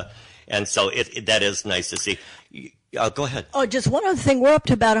 and so that is nice to see. Go ahead. Oh, just one other thing. We're up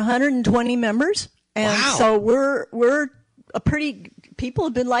to about 120 members, and so we're a pretty. People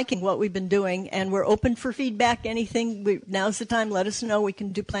have been liking what we've been doing, and we're open for feedback. Anything, now's the time. Let us know. We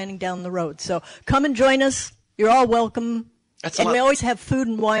can do planning down the road. So come and join us. You're all welcome. We always have food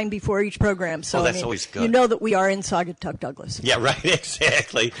and wine before each program. So that's always good. You know that we are in Saugatuck, Douglas. Yeah, right.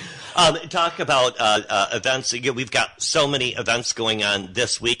 Exactly. Talk about events. We've got so many events going on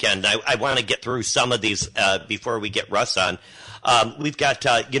this weekend. I want to get through some of these before we get Russ on. We've got,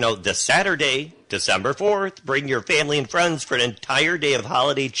 the Saturday, December 4th, bring your family and friends for an entire day of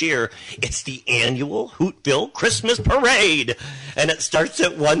holiday cheer. It's the annual Hootville Christmas Parade, and it starts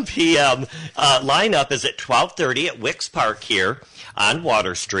at 1 p.m. Lineup is at 12:30 at Wicks Park here on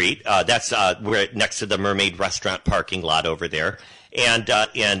Water Street. We're next to the Mermaid Restaurant parking lot over there. And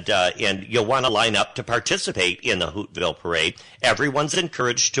you'll want to line up to participate in the Hootville Parade. Everyone's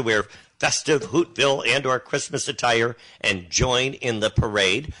encouraged to wear festive Hootville and or Christmas attire and join in the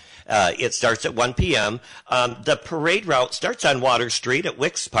parade. It starts at 1 p.m. The parade route starts on Water Street at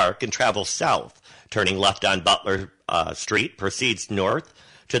Wicks Park and travels south, turning left on Butler Street, proceeds north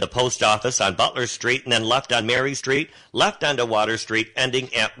to the post office on Butler Street, and then left on Mary Street, left onto Water Street,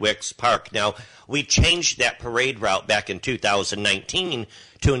 ending at Wicks Park. Now, we changed that parade route back in 2019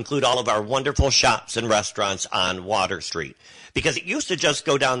 to include all of our wonderful shops and restaurants on Water Street, because it used to just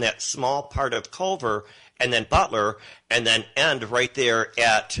go down that small part of Culver and then Butler, and then end right there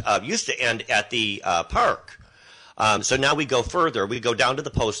used to end at the park. So now we go further. We go down to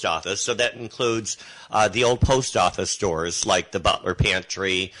the post office. So that includes the old post office stores like the Butler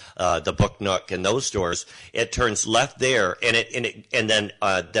Pantry, the Book Nook, and those stores. It turns left there, and then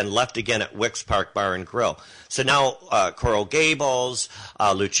left again at Wicks Park Bar and Grill. So now Coral Gables,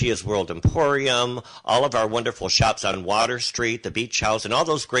 Lucia's World Emporium, all of our wonderful shops on Water Street, the Beach House, and all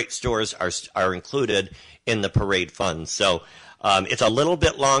those great stores are included in the parade fund. So it's a little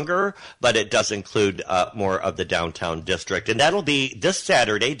bit longer, but it does include more of the downtown district. And that'll be this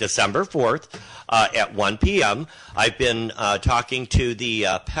Saturday, December 4th, at 1 p.m. I've been talking to the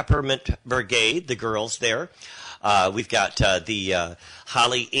Peppermint Brigade, the girls there. We've got the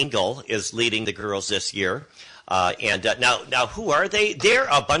Holly Engel is leading the girls this year. Now, who are they? They're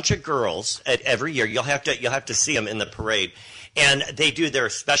a bunch of girls every year. You'll have to see them in the parade. And they do their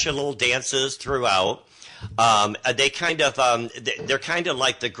special little dances throughout. They're kind of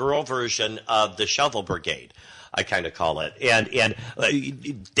like the girl version of the Shovel Brigade, I kind of call it, and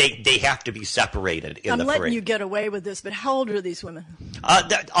they have to be separated in the parade. I'm letting you get away with this, but how old are these women?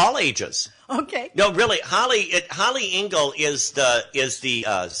 All ages. Okay. No, really, Holly Engel is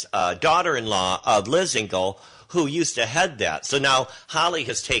the daughter-in-law of Liz Engel, who used to head that. So now Holly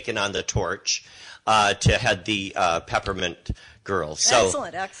has taken on the torch to head the Peppermint girls. So,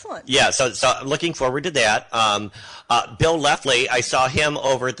 excellent. Yeah, so I'm looking forward to that. Bill Leffley, I saw him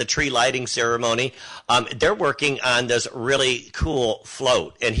over at the tree lighting ceremony. They're working on this really cool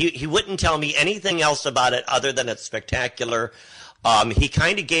float, and he wouldn't tell me anything else about it other than it's spectacular. He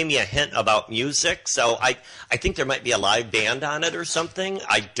kind of gave me a hint about music, so I think there might be a live band on it or something.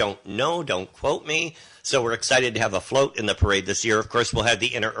 I don't know. Don't quote me. So we're excited to have a float in the parade this year. Of course, we'll have the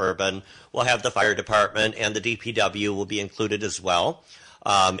Interurban, we'll have the fire department, and the DPW will be included as well.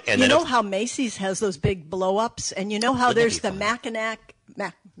 And you know how Macy's has those big blow-ups, and you know how there's the Mackinac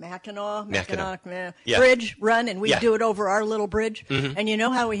Bridge run, and we do it over our little bridge. Mm-hmm. And you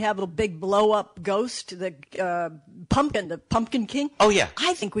know how we have a big blow-up ghost, the Pumpkin King? Oh, yeah.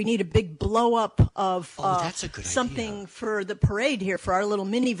 I think we need a big blow-up of that's a good something idea. For the parade here, for our little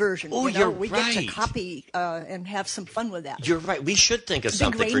mini version. Oh, you're we right. get to copy and have some fun with that. You're right. We should think of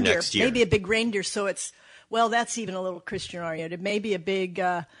something for next year. Maybe a big reindeer, so it's, well, that's even a little Christian-oriented. Maybe a big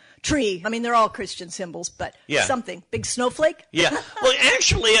tree. I mean, they're all Christian symbols, but something. Big snowflake? Yeah. Well,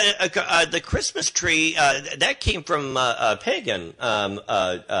 actually, the Christmas tree, that came from pagan,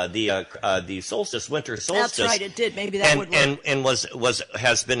 the solstice, winter solstice. That's right, it did. Maybe that would work. And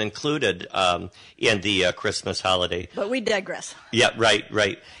has been included in the Christmas holiday. But we digress. Yeah,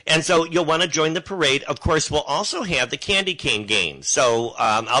 right. And so you'll want to join the parade. Of course, we'll also have the candy cane game. So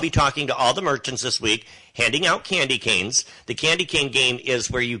I'll be talking to all the merchants this week, handing out candy canes. The candy cane game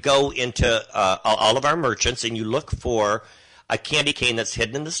is where you go into all of our merchants and you look for a candy cane that's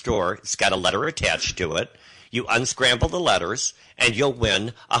hidden in the store. It's got a letter attached to it. You unscramble the letters, and you'll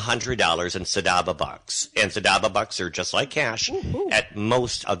win $100 in Sadaba bucks. And Sadaba bucks are just like cash at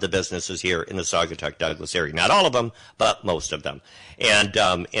most of the businesses here in the Saugatuck Douglas area. Not all of them, but most of them. And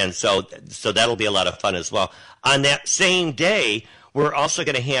so that'll be a lot of fun as well. On that same day, we're also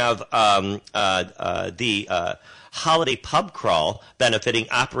going to have the holiday pub crawl benefiting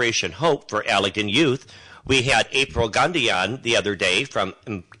Operation Hope for Allegan Youth. We had April Gundy on the other day from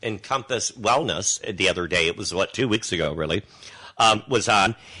Encompass Wellness the other day. It was, 2 weeks ago, really, was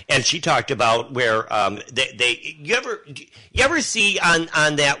on. And she talked about where you ever see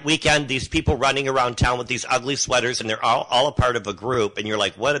on that weekend these people running around town with these ugly sweaters and they're all a part of a group and you're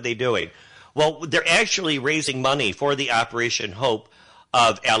like, what are they doing? Well, they're actually raising money for the Operation Hope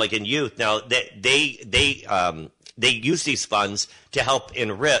of Allegan Youth. Now, they use these funds to help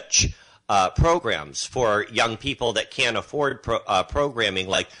enrich programs for young people that can't afford programming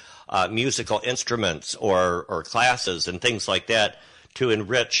like musical instruments or classes and things like that to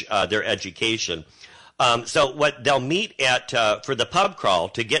enrich their education. So what they'll meet at for the pub crawl,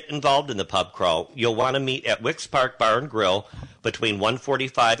 to get involved in the pub crawl, you'll want to meet at Wicks Park Bar and Grill between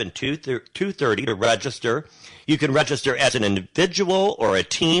 1:45 and 2:30 to register. You can register as an individual or a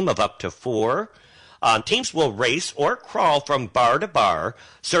team of up to 4. Teams will race or crawl from bar to bar,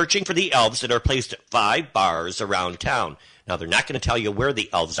 searching for the elves that are placed at 5 bars around town. Now, they're not going to tell you where the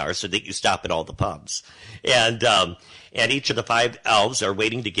elves are so that you stop at all the pubs. And each of the 5 elves are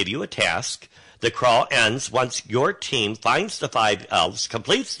waiting to give you a task. The crawl ends once your team finds the 5 elves,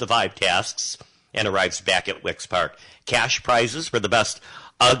 completes the 5 tasks, and arrives back at Wicks Park. Cash prizes for the best,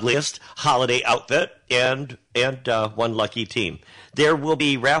 ugliest holiday outfit and one lucky team. There will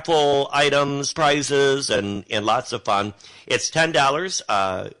be raffle items, prizes, and lots of fun. It's $10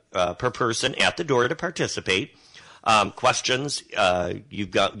 per person at the door to participate. Questions, you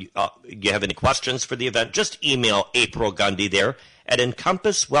have any questions for the event, just email April Gundy there at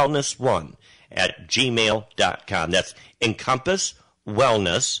encompasswellness1@gmail.com. That's Encompass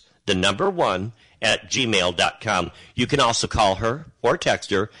Wellness, the number 1, @gmail.com. You can also call her or text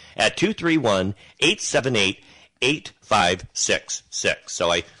her at 231-878-8566.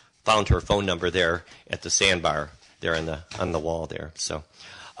 So I found her phone number there at the sandbar there on the wall there. So,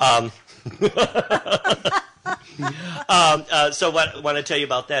 so what I want to tell you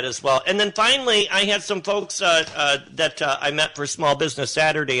about that as well. And then finally, I had some folks that I met for Small Business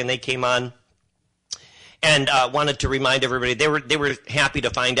Saturday, and they came on and wanted to remind everybody they were happy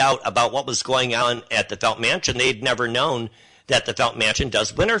to find out about what was going on at the Felt Mansion. They'd never known that the Felt Mansion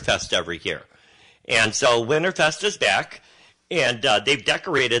does Winterfest every year. And so Winterfest is back, and they've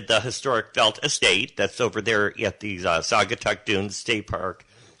decorated the historic Felt Estate that's over there at the Saugatuck Dunes State Park.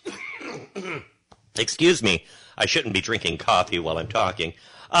 Excuse me, I shouldn't be drinking coffee while I'm talking.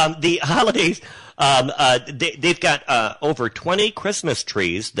 The holidays, they've got over 20 Christmas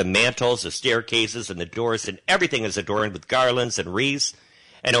trees. The mantles, the staircases, and the doors, and everything is adorned with garlands and wreaths,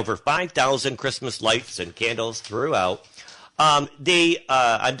 and over 5,000 Christmas lights and candles throughout. On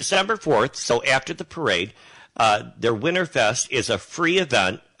December 4th, so after the parade, their Winterfest is a free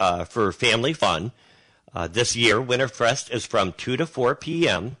event for family fun. This year, Winterfest is from 2 to 4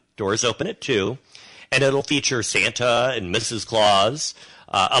 p.m. Doors open at 2. And it'll feature Santa and Mrs. Claus,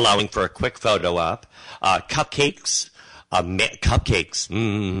 allowing for a quick photo op. Cupcakes. Cupcakes.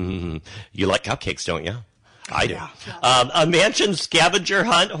 You like cupcakes, don't you? I do. Yeah. A mansion scavenger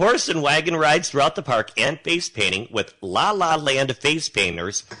hunt, horse and wagon rides throughout the park, and face painting with La La Land face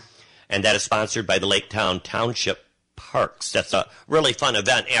painters. And that is sponsored by the Lake Township Parks. That's a really fun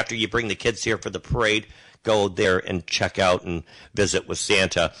event. After you bring the kids here for the parade, go there and check out and visit with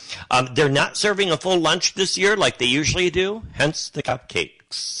Santa. They're not serving a full lunch this year like they usually do, hence the cupcakes.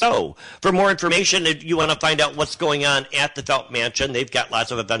 So, for more information, if you want to find out what's going on at the Felt Mansion, they've got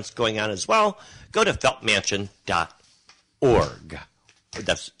lots of events going on as well. Go to feltmansion.org.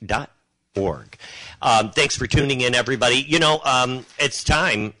 That's .org. Thanks for tuning in, everybody. You know, it's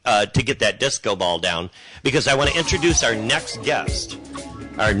time to get that disco ball down because I want to introduce our next guest.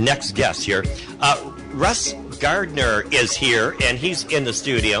 Our next guest here. Russ Gardner is here, and he's in the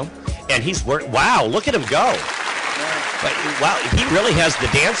studio, and wow, look at him go. Wow, he really has the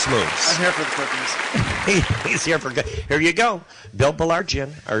dance moves. I'm here for the cookies. He's here for good. Here you go. Bill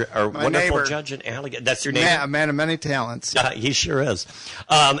Belargian, our wonderful neighbor. judge in Allegan. That's your name? A man of many talents. He sure is.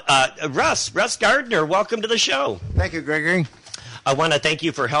 Russ Gardner, welcome to the show. Thank you, Gregory. I want to thank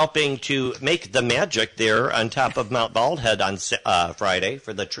you for helping to make the magic there on top of Mount Baldhead on Friday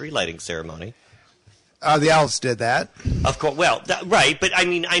for the tree lighting ceremony. The Owls did that. Of course. Well, right. But I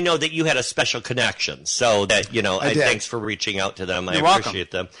mean, I know that you had a special connection. So that, thanks for reaching out to them. You're I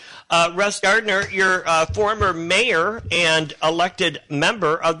appreciate them. Russ Gardner, you're a former mayor and elected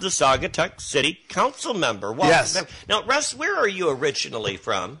member of the Saugatuck City Council member. Well, yes. Now, Russ, where are you originally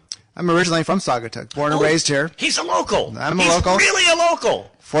from? I'm originally from Saugatuck, born and raised here. He's a local. I'm a local. He's really a local.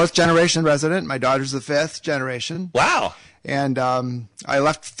 4th generation resident. My daughter's the 5th generation. Wow. And I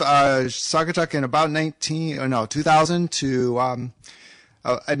left Saugatuck in about 2000 to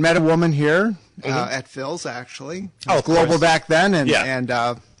I'd met a woman here at Phil's, actually. It was global back then, and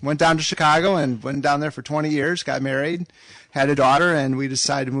went down to Chicago and went down there for 20 years, got married, had a daughter, and we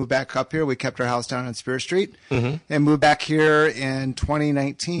decided to move back up here. We kept our house down on Spear Street and moved back here in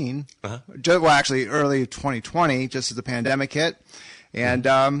 2019. Well, actually, early 2020, just as the pandemic hit. And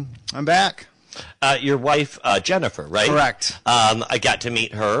I'm back. Your wife, Jennifer, right? Correct. I got to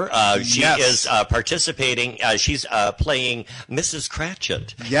meet her. She is participating. She's playing Mrs.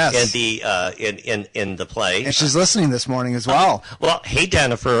 Cratchit. Yes. In the play. And she's listening this morning as well. Well, hey,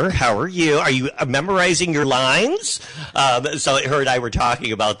 Jennifer, how are you? Are you memorizing your lines? So her and I were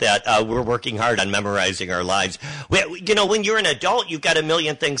talking about that. We're working hard on memorizing our lines. When you're an adult, you've got a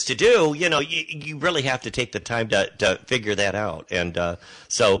million things to do. You really have to take the time to figure that out. And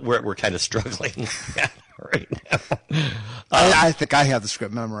so we're kind of struggling right now. I think I have the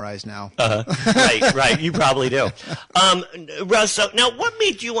script memorized now. Right. You probably do. Russ, so now what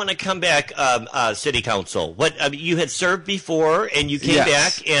made you want to come back city council? You had served before and you came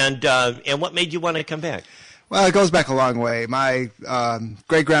back, and what made you want to come back? Well, it goes back a long way. My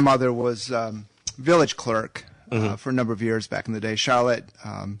great-grandmother was village clerk for a number of years back in the day, Charlotte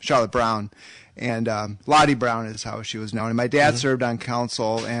Brown. And Lottie Brown is how she was known. And my dad served on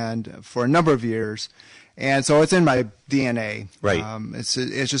council and for a number of years. And so it's in my DNA. Right. It's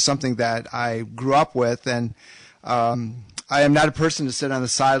just something that I grew up with. And I am not a person to sit on the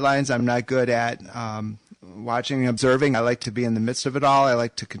sidelines. I'm not good at watching and observing. I like to be in the midst of it all. I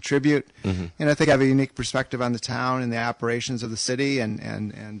like to contribute. And I think I have a unique perspective on the town and the operations of the city.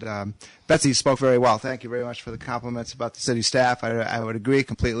 And Betsy spoke very well. Thank you very much for the compliments about the city staff. I would agree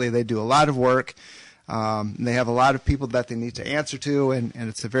completely. They do a lot of work. They have a lot of people that they need to answer to, and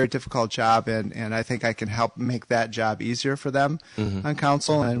it's a very difficult job, and I think I can help make that job easier for them on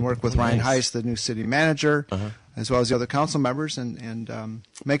council and work with Ryan Heiss, the new city manager, as well as the other council members, and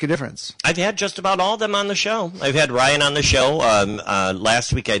make a difference. I've had just about all of them on the show. I've had Ryan on the show.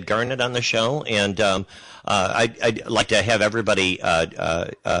 Last week I had Garnet on the show, and I'd like to have everybody, from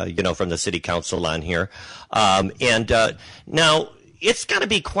the city council on here. Now, it's got to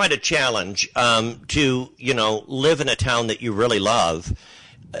be quite a challenge to, live in a town that you really love,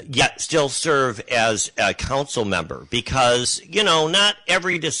 yet still serve as a council member, because, not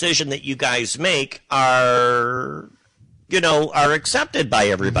every decision that you guys make are accepted by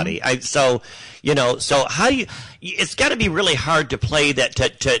everybody. So how do you? It's got to be really hard to play that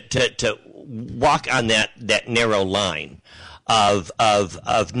to walk on that narrow line of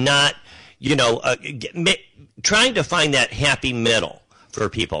not trying to find that happy middle for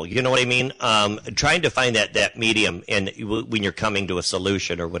people. You know what I mean? Trying to find that medium when you're coming to a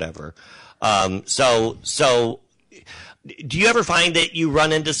solution or whatever. So do you ever find that you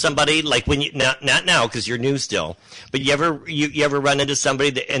run into somebody, like when you, not now because you're new still, but you ever run into somebody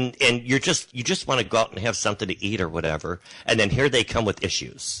that, and you just want to go out and have something to eat or whatever, and then here they come with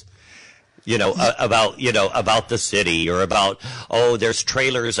issues. About the city, or about, there's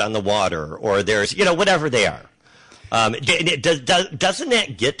trailers on the water, or there's, whatever they are. Doesn't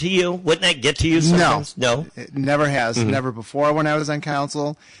that get to you? Wouldn't that get to you sometimes? No? It never has. Never before when I was on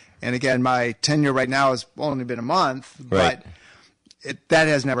council. And again, my tenure right now has only been a month, but that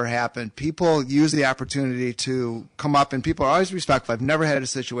has never happened. People use the opportunity to come up, and people are always respectful. I've never had a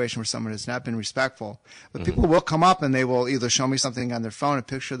situation where someone has not been respectful. But people will come up and they will either show me something on their phone, a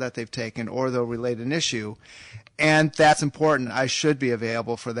picture that they've taken, or they'll relate an issue. And that's important. I should be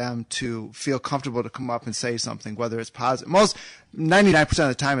available for them to feel comfortable to come up and say something, whether it's positive. 99% of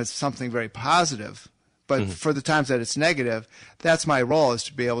the time it's something very positive. But for the times that it's negative, that's my role, is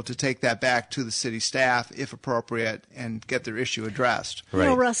to be able to take that back to the city staff, if appropriate, and get their issue addressed. You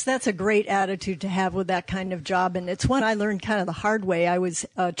know, Russ, that's a great attitude to have with that kind of job, and it's one I learned kind of the hard way. I was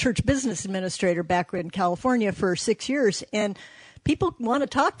a church business administrator back in California for 6 years, and people want to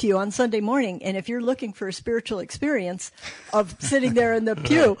talk to you on Sunday morning, and if you're looking for a spiritual experience of sitting there in the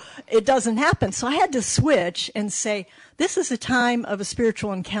pew, it doesn't happen. So I had to switch and say, this is a time of a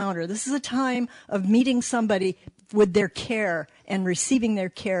spiritual encounter. This is a time of meeting somebody with their care and receiving their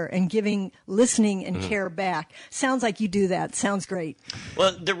care and listening and care back. Sounds like you do that. Sounds great.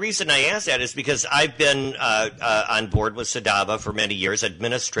 Well, the reason I ask that is because I've been on board with Sadava for many years,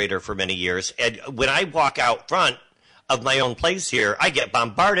 administrator for many years, and when I walk out front of my own place here, I get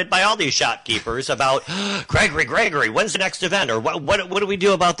bombarded by all these shopkeepers about, Gregory, when's the next event? Or what do we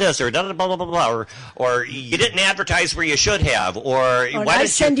do about this? Or blah, blah, blah, blah, blah. Or you didn't advertise where you should have. Or why I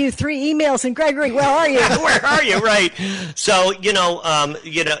send you 3 emails, and Gregory, where are you? Where are you? Right. So,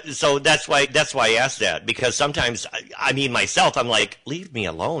 so that's why I asked that, because sometimes, I mean, myself, I'm like, leave me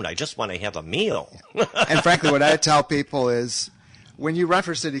alone. I just want to have a meal. And frankly, what I tell people is, when you run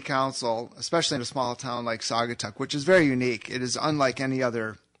for city council, especially in a small town like Saugatuck, which is very unique, it is unlike any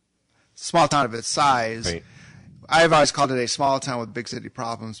other small town of its size. Right. I've always called it a small town with big city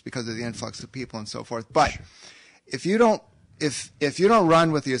problems because of the influx of people and so forth. But if you don't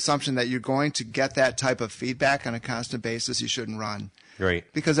run with the assumption that you're going to get that type of feedback on a constant basis, you shouldn't run. Right.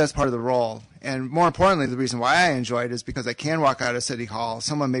 Because that's part of the role. And more importantly, the reason why I enjoy it is because I can walk out of City Hall.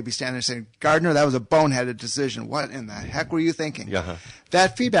 Someone may be standing there saying, Gardner, that was a boneheaded decision. What in the heck were you thinking? Uh-huh.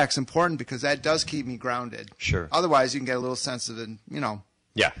 That feedback's important because that does keep me grounded. Sure. Otherwise, you can get a little sensitive and,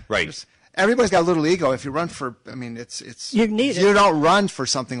 Yeah, right. Everybody's got a little ego. If you run for, it's You need it. You don't run for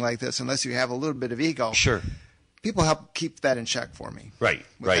something like this unless you have a little bit of ego. Sure. People help keep that in check for me. Right,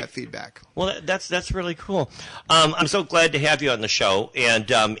 with right. that feedback. Well, that's really cool. I'm so glad to have you on the show,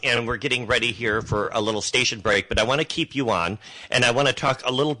 and we're getting ready here for a little station break. But I want to keep you on, and I want to talk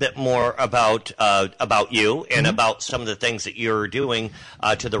a little bit more about you and about some of the things that you're doing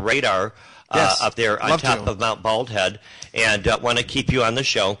to the radar. Yes, up there on top of Mount Baldhead, and want to keep you on the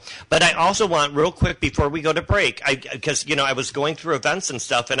show. But I also want, real quick before we go to break, because I was going through events and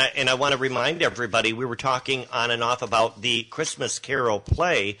stuff, and I want to remind everybody, we were talking on and off about the Christmas Carol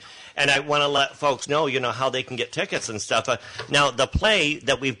play, and I want to let folks know, how they can get tickets and stuff. Now, the play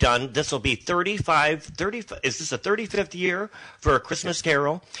that we've done, this will be 35, is this a 35th year for A Christmas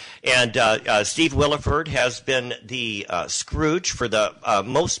Carol? And Steve Williford has been the Scrooge for the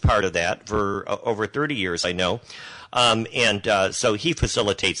most part of that, for over 30 years, I know. So he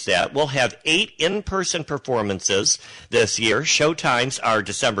facilitates that. We'll have 8 in-person performances this year. Showtimes are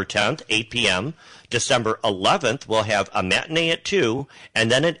December 10th, 8 p.m. December 11th, we'll have a matinee at 2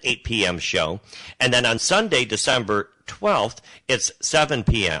 and then an 8 p.m. show. And then on Sunday, December 12th, it's 7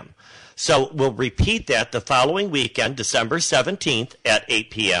 p.m. So we'll repeat that the following weekend, December 17th at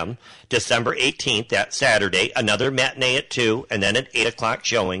 8 p.m., December 18th, that Saturday, another matinee at 2 and then an 8 o'clock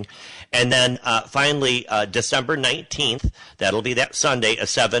showing. And then finally, December 19th, that'll be that Sunday, at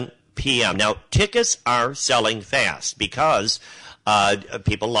 7 p.m. Now, tickets are selling fast because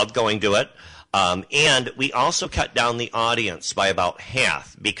people love going to it. And we also cut down the audience by about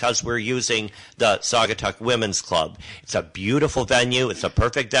half because we're using the Saugatuck Women's Club. It's a beautiful venue. It's a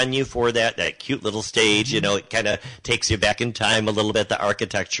perfect venue for that cute little stage. It kind of takes you back in time a little bit, the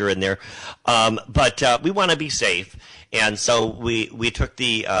architecture in there. But we want to be safe. And so we took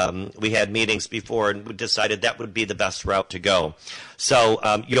we had meetings before and we decided that would be the best route to go. So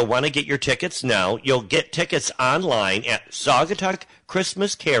you'll want to get your tickets now. You'll get tickets online at Saugatuck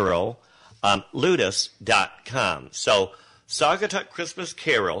Christmas Carol Ludus.com. So Saugatuck Christmas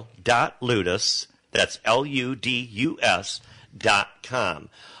Carol .ludus, that's LUDUS.com.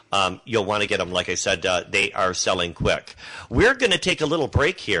 You'll want to get them. Like I said, they are selling quick. We're going to take a little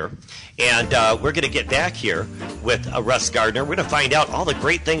break here, and we're going to get back here with Russ Gardner. We're going to find out all the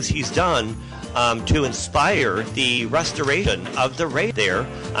great things he's done to inspire the restoration of the raid there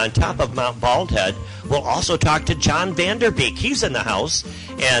on top of Mount Baldhead. We'll also talk to John Vanderbeek. He's in the house,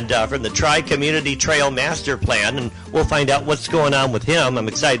 and from the Tri-Community Trail Master Plan, and we'll find out what's going on with him. I'm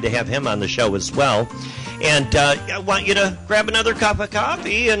excited to have him on the show as well. And I want you to grab another cup of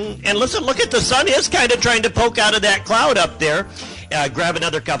coffee and listen, look at the sun is kind of trying to poke out of that cloud up there. Grab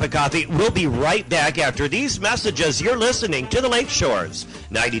another cup of coffee. We'll be right back after these messages. You're listening to the Lake Shores,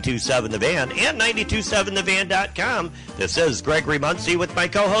 92.7 The Van and 92.7thevan.com. This is Gregory Muncie with my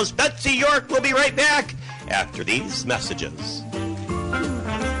co-host Betsy York. We'll be right back after these messages.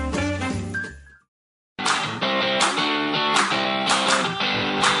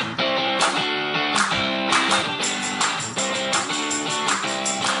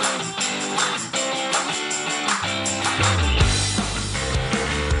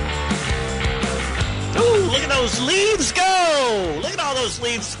 leaves go! Look at all those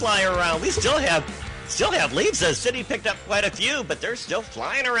leaves flying around. We still have leaves. The city picked up quite a few, but they're still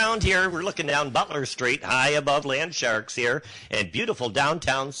flying around here. We're looking down Butler Street, high above Land Sharks here, in beautiful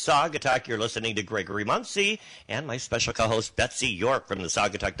downtown Saugatuck. You're listening to Gregory Muncie and my special co-host Betsy York from the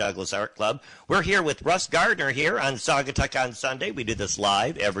Saugatuck Douglas Art Club. We're here with Russ Gardner here on Saugatuck on Sunday. We do this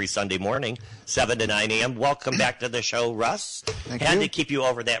live every Sunday morning, 7 to 9 a.m. Welcome back to the show, Russ. Had to keep you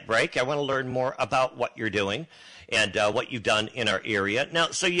over that break. I want to learn more about what you're doing and what you've done in our area. Now,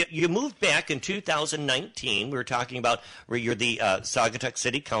 so you moved back in 2019. We were talking about where you're the Saugatuck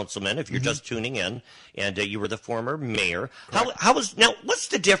City Councilman, if you're just tuning in, and you were the former mayor. Now, what's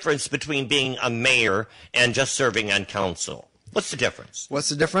the difference between being a mayor and just serving on council? What's the difference? What's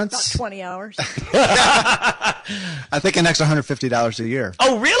the difference? About 20 hours. I think an extra $150 a year.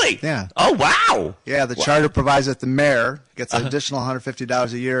 Oh, really? Yeah. Oh, wow. Yeah, the charter provides that the mayor gets an additional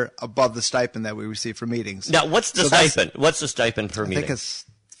 $150 a year above the stipend that we receive for meetings. Now, what's the stipend? What's the stipend per meeting? I think it's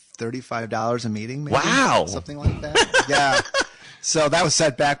 $35 a meeting, maybe. Wow. Something like that. Yeah. So that was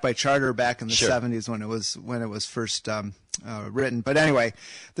set back by charter back in the 70s when it was first written. But anyway,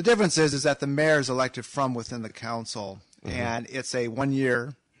 the difference is that the mayor is elected from within the council, and it's a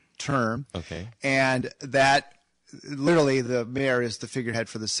 1-year term. Okay. And that literally the mayor is the figurehead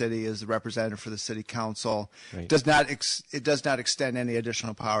for the city, is the representative for the city council. Right. It does not extend any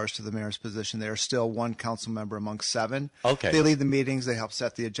additional powers to the mayor's position. They are still one council member among 7. Okay. They lead the meetings. They help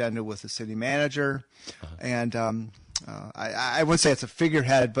set the agenda with the city manager, and I wouldn't say it's a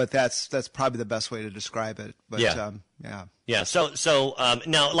figurehead, but that's probably the best way to describe it. But yeah. So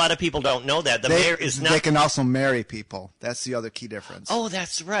now a lot of people don't know that mayor is not. They can also marry people. That's the other key difference. Oh,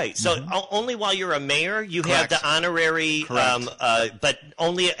 that's right. So only while you're a mayor, you have the honorary, but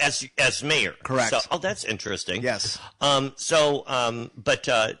only as mayor. Correct. So, that's interesting. Yes.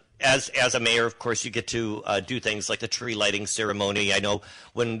 As a mayor, of course, you get to do things like the tree lighting ceremony. I know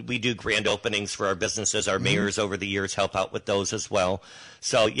when we do grand openings for our businesses, our mayors over the years help out with those as well.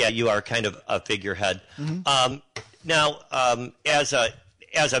 So, yeah, you are kind of a figurehead. Now, as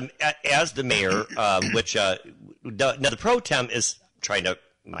the mayor, the pro tem is trying to.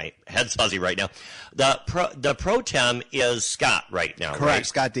 My head's fuzzy right now. The pro tem is Scott right now. Correct. Right?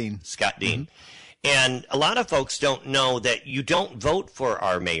 Scott Dean. Scott Dean. And a lot of folks don't know that you don't vote for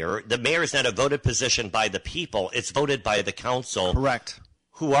our mayor. The mayor is not a voted position by the people. It's voted by the council. Correct.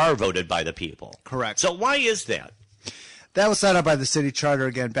 Who are voted by the people. Correct. So why is that? That was set up by the city charter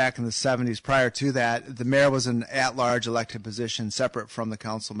again back in the 70s. Prior to that, the mayor was an at-large elected position separate from the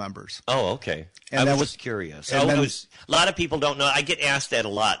council members. Oh, okay. And I was just curious. A lot of people don't know. I get asked that a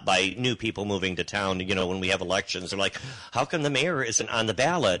lot by new people moving to town. You know, when we have elections, they're like, how come the mayor isn't on the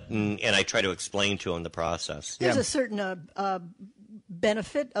ballot? And I try to explain to them the process. There's a certain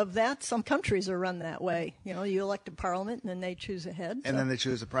benefit of that. Some countries are run that way. You know, you elect a parliament and then they choose a head. And then they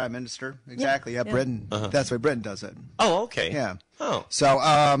choose a prime minister. Exactly. Yeah, Britain. That's the way Britain does it. Oh, okay. Yeah. Oh.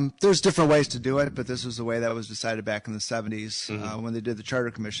 So there's different ways to do it, but this was the way that was decided back in the 70s when they did the Charter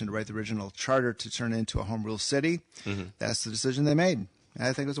Commission to write the original charter to turn it into a home rule city. That's the decision they made. And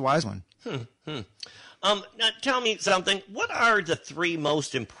I think it was a wise one. Now, tell me something. What are the 3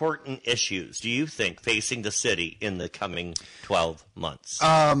 most important issues, do you think, facing the city in the coming 12 months,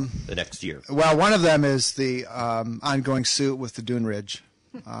 the next year? Well, one of them is the ongoing suit with the Dune Ridge.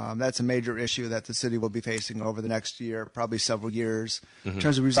 That's a major issue that the city will be facing over the next year, probably several years, in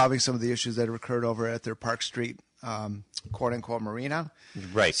terms of resolving some of the issues that have occurred over at their Park Street, quote-unquote, marina.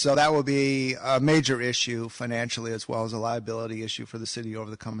 Right. So that will be a major issue financially as well as a liability issue for the city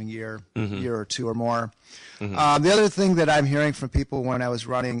over the coming year or 2 or more. The other thing that I'm hearing from people when I was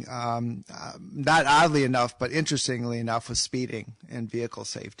running, not oddly enough, but interestingly enough, was speeding and vehicle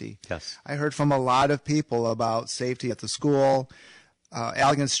safety. Yes. I heard from a lot of people about safety at the school,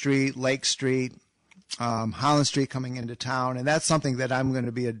 Allegan Street, Lake Street, Holland Street coming into town, and that's something that I'm going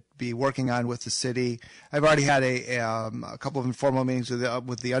to be working on with the city. I've already had a couple of informal meetings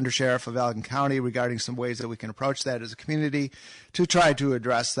with the undersheriff of Allegan County regarding some ways that we can approach that as a community to try to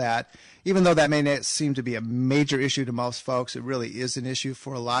address that. Even though that may not seem to be a major issue to most folks, it really is an issue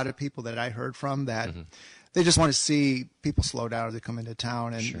for a lot of people that I heard from that they just want to see people slow down as they come into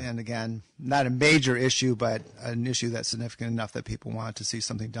town. And again, not a major issue, but an issue that's significant enough that people want to see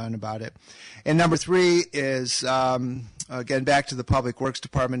something done about it. And number 3 is, again, back to the Public Works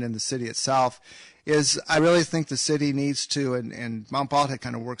Department and the city itself, is I really think the city needs to, and Mount Baltic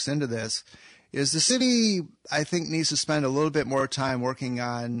kind of works into this, is the city, I think, needs to spend a little bit more time working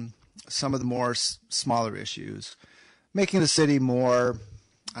on some of the more smaller issues, making the city more,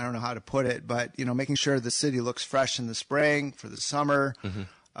 I don't know how to put it, but, you know, making sure the city looks fresh in the spring, for the summer,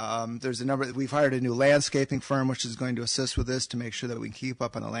 There's a number. We've hired a new landscaping firm, which is going to assist with this to make sure that we can keep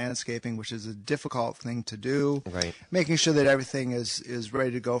up on the landscaping, which is a difficult thing to do. Right. Making sure that everything is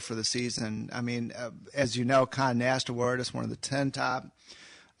ready to go for the season. I mean, as you know, Condé Nast Award is one of the 10 top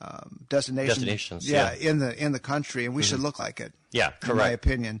destinations. Yeah. In the country, and we should look like it. Yeah, in my correct.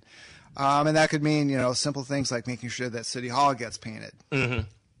 opinion. And that could mean simple things like making sure that City Hall gets painted. Would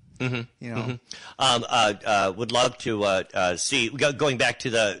love to see, going back to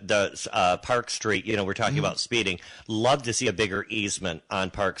the Park Street, we're talking about speeding, love to see a bigger easement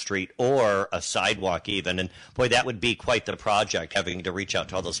on Park Street or a sidewalk even. And boy, that would be quite the project, having to reach out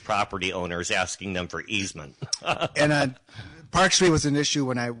to all those property owners, asking them for easement. And Park Street was an issue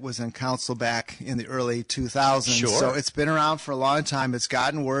when I was in council back in the early 2000s. Sure. So it's been around for a long time. It's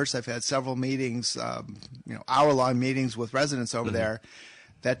gotten worse. I've had several meetings, hour-long meetings with residents over there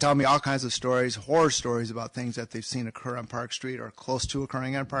that tell me all kinds of stories, horror stories about things that they've seen occur on Park Street or close to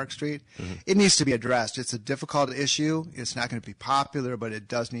occurring on Park Street. It needs to be addressed. It's a difficult issue. It's not going to be popular, but it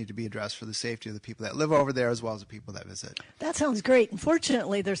does need to be addressed for the safety of the people that live over there as well as the people that visit. That sounds great.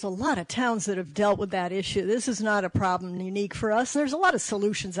 Unfortunately, there's a lot of towns that have dealt with that issue. This is not a problem unique for us. There's a lot of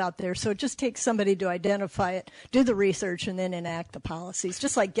solutions out there, so it just takes somebody to identify it, do the research, and then enact the policies,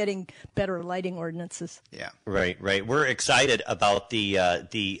 just like getting better lighting ordinances. Yeah. Right. We're excited about the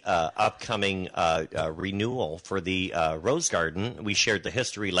upcoming renewal for the Rose Garden. We shared the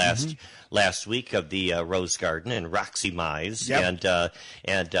history last week of the Rose Garden and Roxy Mize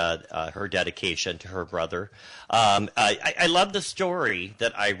and her dedication to her brother. I love the story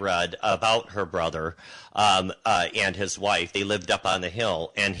that I read about her brother and his wife. They lived up on the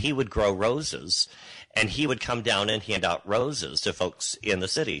hill, and he would grow roses. And he would come down and hand out roses to folks in the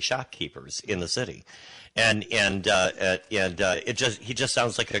city, shopkeepers in the city. And he just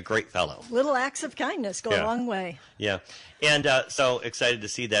sounds like a great fellow. Little acts of kindness go a long way. Yeah. And so excited to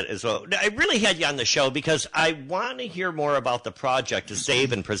see that as well. I really had you on the show because I want to hear more about the project to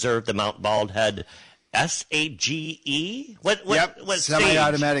save and preserve the Mount Baldhead SAGE. What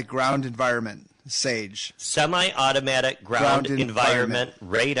Semi-automatic ground environment. SAGE. Semi-automatic ground environment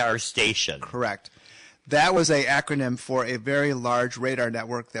radar station. Correct. That was an acronym for a very large radar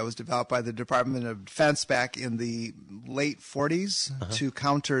network that was developed by the Department of Defense back in the late 40s to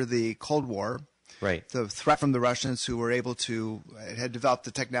counter the Cold War. Right. The threat from the Russians, who were able to, had developed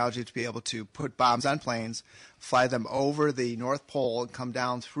the technology to be able to put bombs on planes, fly them over the North Pole, and come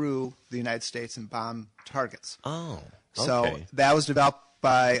down through the United States and bomb targets. Oh, okay. So that was developed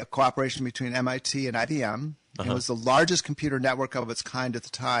by a cooperation between MIT and IBM. It was the largest computer network of its kind at the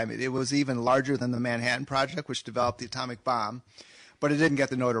time. It was even larger than the Manhattan Project, which developed the atomic bomb, but it didn't get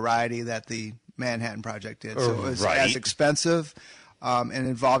the notoriety that the Manhattan Project did. So it was as expensive and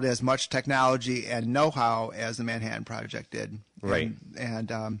involved as much technology and know-how as the Manhattan Project did. Right. And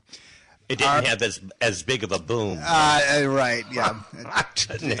it didn't have as big of a boom. Right, yeah. I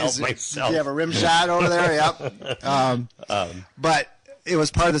couldn't help myself. Do you have a rim shot over there? Yep. But it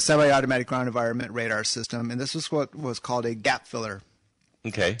was part of the semi-automatic ground environment radar system, and this was what was called a gap filler.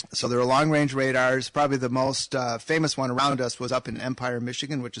 Okay. So there were long-range radars. Probably the most famous one around us was up in Empire,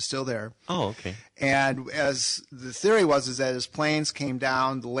 Michigan, which is still there. Oh, okay. And as the theory was, that as planes came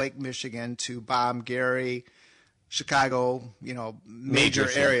down the Lake Michigan to bomb Gary, Chicago, major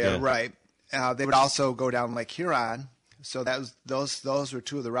area, right? They would also go down Lake Huron. So that was those were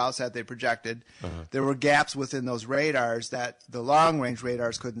two of the routes that they projected. There were gaps within those radars that the long-range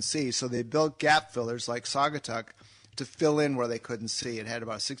radars couldn't see. So they built gap fillers like Saugatuck to fill in where they couldn't see. It had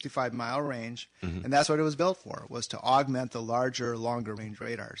about a 65-mile range, and that's what it was built for, was to augment the larger, longer-range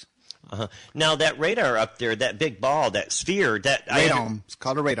radars. Now, that radar up there, that big ball, that sphere, that radome. It's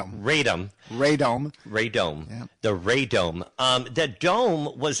called a radome. Radome. Yeah. The radome. The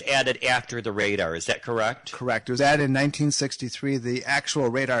dome was added after the radar. Is that correct? Correct. It was added in 1963. The actual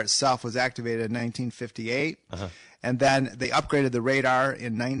radar itself was activated in 1958. And then they upgraded the radar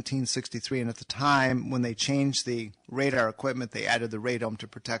in 1963. And at the time, when they changed the radar equipment, they added the radome to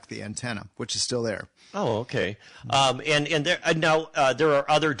protect the antenna, which is still there. Oh, okay. And there now there are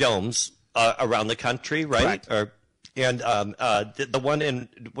other domes around the country, right? Correct. The one in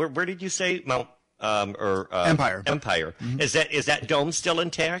where did you say Mount Empire? Empire. Is that dome still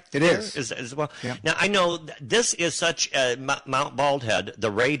intact? It is. As well. Yeah. Now I know this is such Mount Baldhead,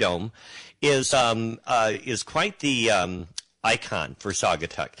 the radome, is quite the icon for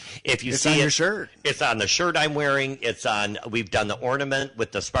Saugatuck. If you It's see on it, your shirt. It's on the shirt I'm wearing. It's on. We've done the ornament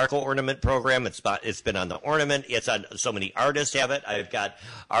with the sparkle ornament program. It's been on the ornament. It's on. So many artists have it. I've got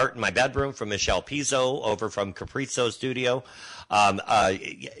art in my bedroom from Michelle Pizzo over from Caprizzo Studio.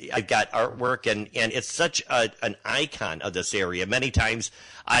 I've got artwork, and it's such an icon of this area. Many times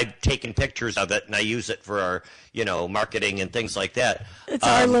I've taken pictures of it, and I use it for our, marketing and things like that. It's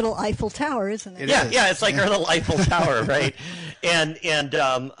our little Eiffel Tower, isn't it? Yeah, it's like our little Eiffel Tower, right?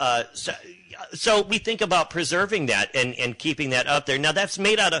 So we think about preserving that and keeping that up there. Now, that's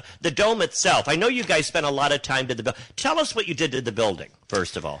made out of the dome itself. I know you guys spent a lot of time to the building. Tell us what you did to the building,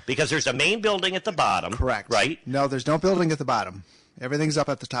 first of all, because there's a main building at the bottom. Correct. Right? No, there's no building at the bottom. Everything's up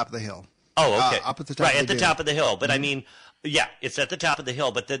at the top of the hill. Oh, okay. Up at the top right, of at the top of the hill. But I mean, yeah, it's at the top of the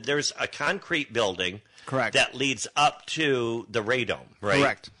hill. But there's a concrete building Correct. that leads up to the radome,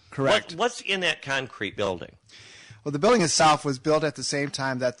 right? Correct. What's in that concrete building? Well, the building itself was built at the same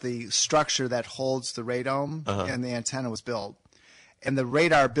time that the structure that holds the radome and the antenna was built. And the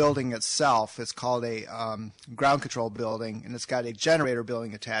radar building itself is called a ground control building, and it's got a generator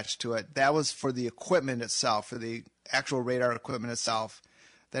building attached to it. That was for the equipment itself, for the actual radar equipment itself.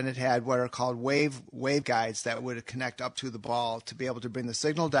 Then it had what are called wave guides that would connect up to the ball to be able to bring the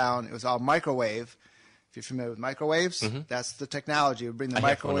signal down. It was all microwave. If you're familiar with microwaves, that's the technology. It would bring the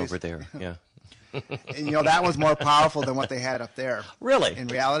microwaves. I have one over there, yeah. And, that was more powerful than what they had up there. Really? In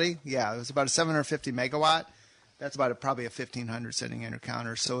reality, yeah. It was about a 750 megawatt. That's about probably a 1,500 sitting in your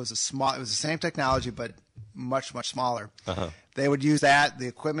counter. So it was it was the same technology, but much, much smaller. They would use that. The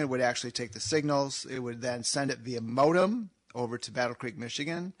equipment would actually take the signals. It would then send it via modem over to Battle Creek,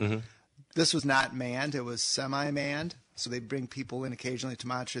 Michigan. This was not manned. It was semi-manned. So they'd bring people in occasionally to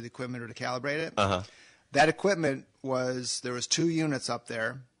monitor the equipment or to calibrate it. That equipment there was 2 units up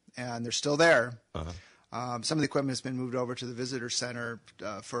there, and they're still there. Some of the equipment has been moved over to the visitor center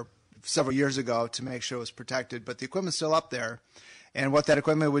for several years ago to make sure it was protected, but the equipment's still up there. And what that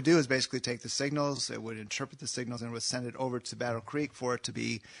equipment would do is basically take the signals, it would interpret the signals, and it would send it over to Battle Creek for it to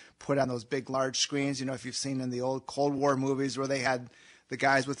be put on those big, large screens. If you've seen in the old Cold War movies where they had the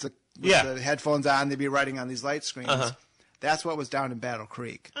guys with the headphones on, they'd be writing on these light screens. That's what was down in Battle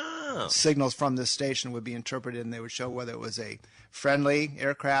Creek. Signals from this station would be interpreted, and they would show whether it was a friendly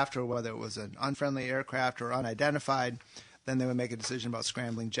aircraft or whether it was an unfriendly aircraft or unidentified. Then they would make a decision about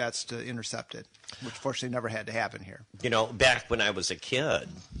scrambling jets to intercept it, which fortunately never had to happen here. Back when I was a kid,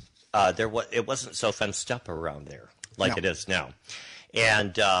 it wasn't so fenced up around there like it is now.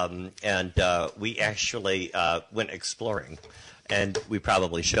 And we actually went exploring. And we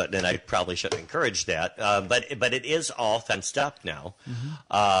probably shouldn't, and I probably shouldn't encourage that. But it is all fenced up now.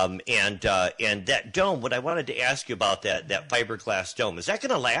 And that dome, what I wanted to ask you about that fiberglass dome, is that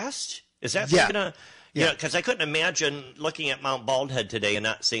going to last? Is that going to, because I couldn't imagine looking at Mount Baldhead today and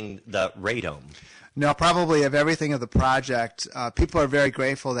not seeing the radome. No, probably of everything of the project, people are very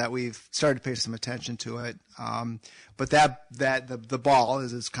grateful that we've started to pay some attention to it. But the ball,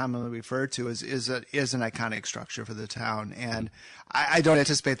 as it's commonly referred to, is an iconic structure for the town, and I don't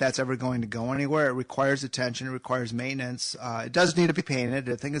anticipate that's ever going to go anywhere. It requires attention, it requires maintenance. It does need to be painted.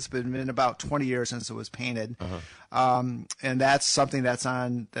 I think it's been about 20 years since it was painted, and that's something that's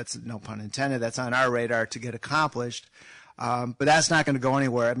no pun intended, that's on our radar to get accomplished. But that's not going to go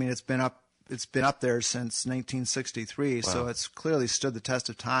anywhere. I mean, it's been up there since 1963, so it's clearly stood the test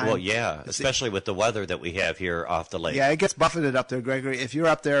of time. Well, yeah, especially with the weather that we have here off the lake. Yeah, it gets buffeted up there, Gregory. If you're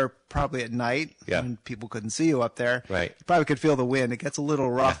up there probably at night, when people couldn't see you up there, you probably could feel the wind. It gets a little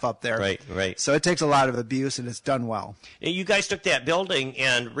rough up there. Right. So it takes a lot of abuse, and it's done well. You guys took that building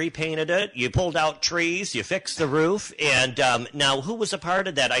and repainted it. You pulled out trees. You fixed the roof. And now, who was a part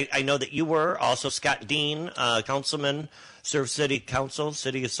of that? I know that you were. Also, Scott Dean, councilman, serves City Council,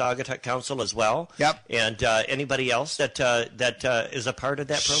 City of Saugatuck Council as well. Yep. And anybody else that is a part of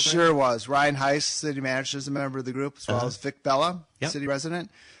that program? Sure was. Ryan Heiss, city manager, is a member of the group, as well as Vic Bella, city resident.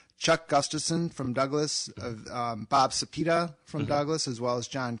 Chuck Gustafson from Douglas, Bob Sapita from Douglas, as well as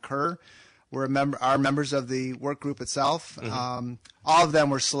John Kerr are members of the work group itself. All of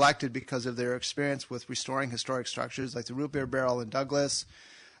them were selected because of their experience with restoring historic structures like the Root Beer Barrel in Douglas,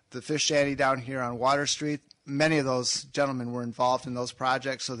 the fish shanty down here on Water Street. Many of those gentlemen were involved in those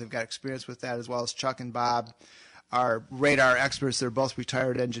projects, so they've got experience with that, as well as Chuck and Bob are radar experts. They're both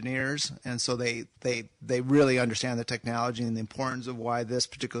retired engineers, and so they really understand the technology and the importance of why this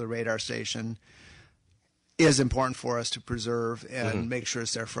particular radar station is important for us to preserve and make sure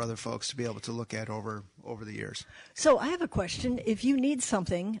it's there for other folks to be able to look at over the years. So I have a question. If you need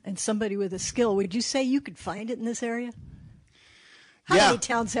something and somebody with a skill, would you say you could find it in this area? How Yeah. many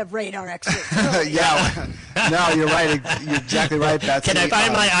towns have radar experts? Yeah, no, you're right. You're exactly right, Betsy. Can I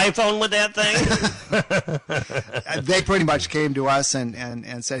find my iPhone with that thing? They pretty much came to us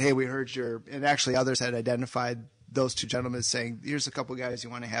and said, hey, we heard and actually others had identified those two gentlemen saying, here's a couple guys you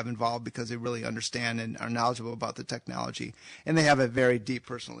want to have involved because they really understand and are knowledgeable about the technology. And they have a very deep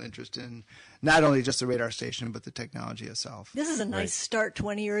personal interest in not only just the radar station, but the technology itself. This is a nice start to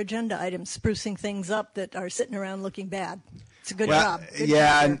one of your agenda items, sprucing things up that are sitting around looking bad. It's a good job. Good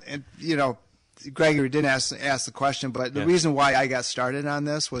yeah, job and you know, Gregory didn't ask the question, but the reason why I got started on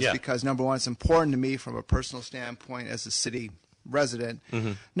this was because, number one, it's important to me from a personal standpoint as a city resident.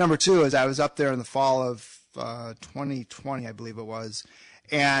 Mm-hmm. Number two is I was up there in the fall of 2020, I believe it was,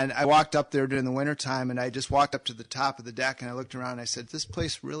 and I walked up there during the wintertime, and I just walked up to the top of the deck, and I looked around, and I said, this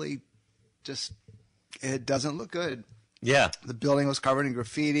place really just, it doesn't look good. Yeah. The building was covered in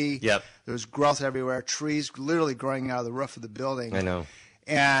graffiti. Yep. There was growth everywhere, trees literally growing out of the roof of the building. I know.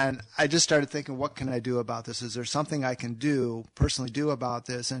 And I just started thinking, what can I do about this? Is there something I can personally do about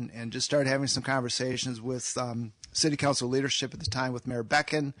this? And just started having some conversations with city council leadership at the time, with Mayor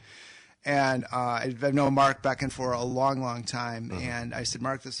Becken. And I've known Mark Becken for a long, long time. Mm-hmm. And I said,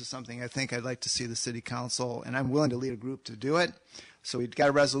 Mark, this is something I think I'd like to see the city council, and I'm willing to lead a group to do it. So we got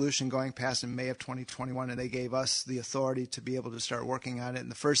a resolution going past in May of 2021, and they gave us the authority to be able to start working on it.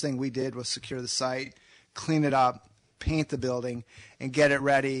 And the first thing we did was secure the site, clean it up, paint the building, and get it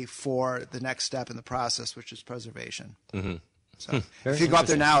ready for the next step in the process, which is preservation. Mm-hmm. So if you go up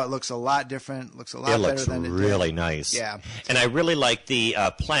there now, it looks a lot different, looks a lot better than it did. It looks really nice. Yeah. And I really like the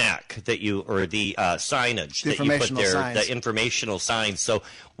plaque that or the signage that you put there, signs. the informational signs. So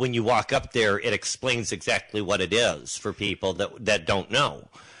when you walk up there, it explains exactly what it is for people that don't know.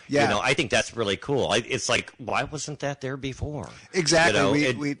 Yeah. You know, I think that's really cool. It's like, why wasn't that there before? Exactly.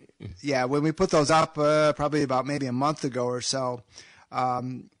 You know, when we put those up probably about maybe a month ago or so,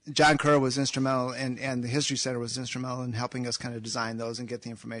 John Kerr was instrumental, and the History Center was instrumental in helping us kind of design those and get the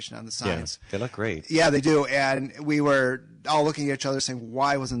information on the signs. Yeah, they look great. Yeah, they do. And we were all looking at each other saying,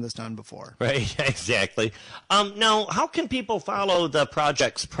 why wasn't this done before? Right, exactly. Now, how can people follow the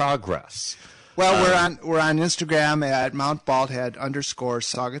project's progress? Well, we're on Instagram at Mount Baldhead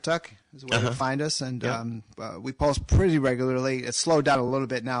 _Saugatuck is where you find us, and we post pretty regularly. It's slowed down a little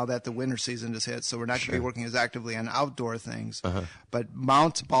bit now that the winter season has hit, so we're not going to be working as actively on outdoor things. But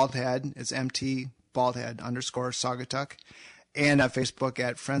Mount Baldhead is MT Baldhead _Saugatuck, and on Facebook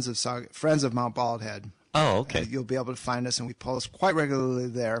at Friends of Mount Baldhead. Oh, okay. You'll be able to find us, and we post quite regularly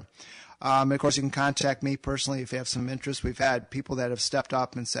there. And of course, you can contact me personally if you have some interest. We've had people that have stepped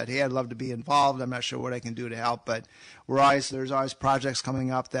up and said, hey, I'd love to be involved. I'm not sure what I can do to help, but there's always projects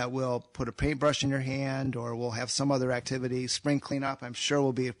coming up that will put a paintbrush in your hand, or we'll have some other activity. Spring cleanup, I'm sure,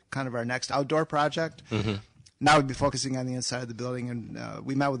 will be kind of our next outdoor project. Mm-hmm. Now we'll be focusing on the inside of the building, and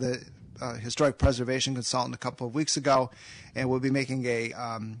we met with a historic preservation consultant a couple of weeks ago, and we'll be making a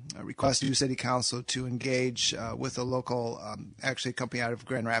request to City Council to engage with a local, actually a company out of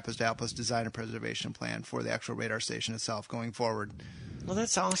Grand Rapids to help us design a preservation plan for the actual radar station itself going forward. Well,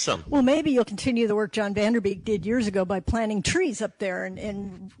 that's awesome. Well, maybe you'll continue the work John Vanderbeek did years ago by planting trees up there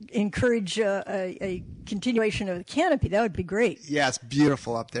and encourage a continuation of the canopy. That would be great. Yeah, it's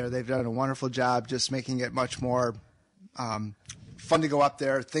beautiful up there. They've done a wonderful job just making it much more fun to go up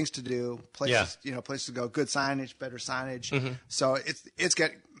there, things to do, places to go, good signage, better signage. Mm-hmm. So it's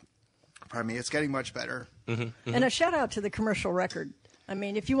getting much better. Mm-hmm. Mm-hmm. And a shout out to the Commercial Record. I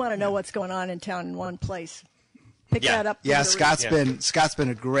mean, if you want to know what's going on in town in one place, pick that up. Yeah, Scott's been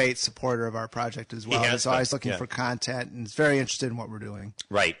a great supporter of our project as well. He's always looking for content and is very interested in what we're doing.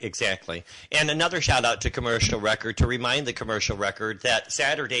 Right, exactly. And another shout out to Commercial Record to remind the Commercial Record that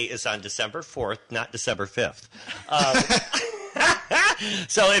Saturday is on December 4th, not December 5th.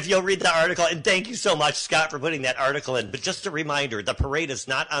 So if you'll read the article, and thank you so much, Scott, for putting that article in. But just a reminder, the parade is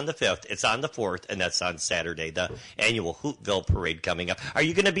not on the 5th. It's on the 4th, and that's on Saturday, the annual Hootville Parade coming up. Are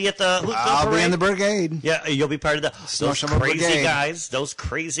you going to be at the Hootville Parade? I'll be in the brigade. Yeah, you'll be part of those crazy brigade. guys. Those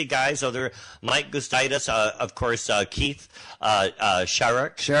crazy guys. They're Mike Gustitis, of course, Keith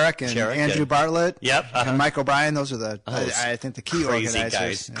Sherrick and Andrew Bartlett. Yep. And Mike O'Brien. Those are I think the key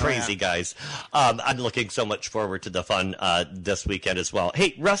organizers. Crazy guys. I'm looking so much forward to the fun this weekend as well.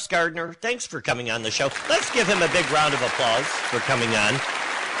 Hey, Russ Gardner, thanks for coming on the show. Let's give him a big round of applause for coming on.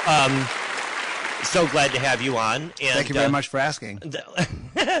 So glad to have you on. And, thank you very much for asking.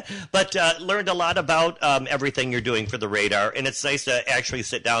 But learned a lot about everything you're doing for the radar, and it's nice to actually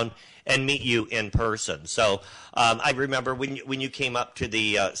sit down and meet you in person. So I remember when you came up to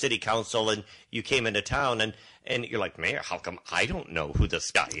the city council and you came into town, and you're like, Mayor, how come I don't know who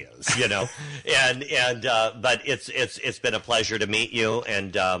this guy is, you know? But it's been a pleasure to meet you,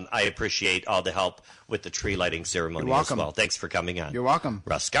 and I appreciate all the help with the tree lighting ceremony. You're welcome. As well. Thanks for coming on. You're welcome.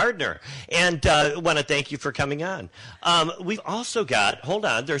 Russ Gardner. And want to thank you for coming on. We've also got, hold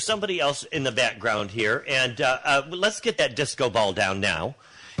on, there's somebody else in the background here, and let's get that disco ball down now.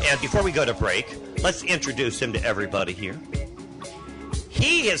 And before we go to break, let's introduce him to everybody here.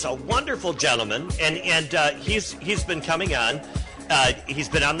 He is a wonderful gentleman, and he's been coming on. He's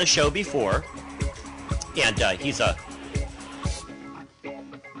been on the show before, and he's a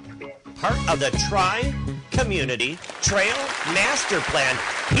part of the Tri-Community Trail Master Plan.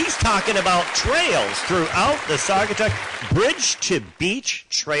 He's talking about trails throughout the Saugatuck Bridge to Beach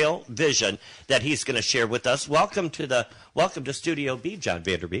Trail Vision that he's going to share with us. Welcome to Studio B, John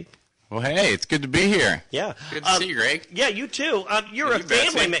Vanderbeek. Well, hey, it's good to be here. Yeah, good to see you, Greg. Yeah, you too. You're a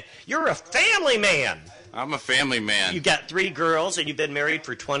family man. You're a family man. I'm a family man. You got 3 girls, and you've been married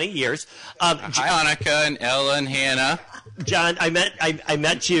for 20 years. Hi, Annika and Ella and Hannah. John, I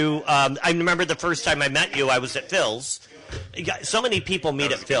met you. I remember the first time I met you. I was at Phil's. So many people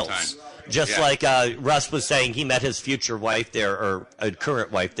meet at Phil's. Just like Russ was saying, he met his future wife there, or a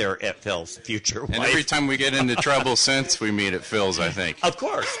current wife there at Phil's. Future wife. And every time we get into trouble since, we meet at Phil's, I think. Of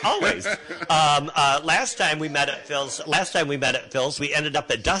course, always. Last time we met at Phil's, we ended up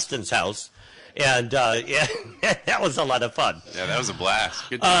at Dustin's house. And yeah, that was a lot of fun. Yeah, that was a blast.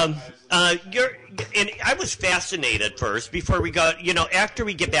 Good job. And I was fascinated first before we go. You know, after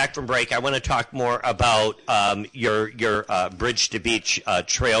we get back from break, I want to talk more about your Bridge to Beach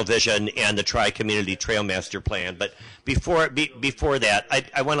Trail Vision and the Tri-Community Trail Master Plan. But before that,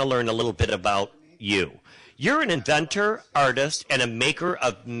 I want to learn a little bit about you. You're an inventor, artist, and a maker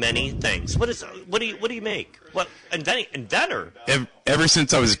of many things. What do you make? What inventor? Ever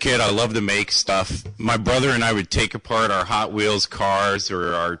since I was a kid, I loved to make stuff. My brother and I would take apart our Hot Wheels cars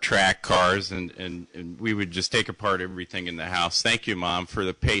or our track cars, and we would just take apart everything in the house. Thank you, Mom, for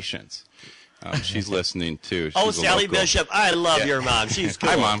the patience. She's listening too. She's Sally Bishop. I love your mom. She's cool.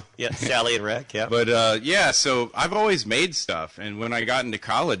 Hi, Mom. Yeah, Sally and Rick. Yeah. But so I've always made stuff, and when I got into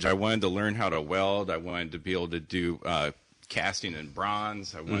college, I wanted to learn how to weld. I wanted to be able to do casting in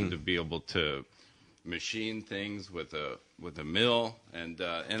bronze. I wanted to be able to machine things with a mill, and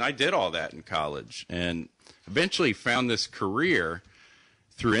I did all that in college, and eventually found this career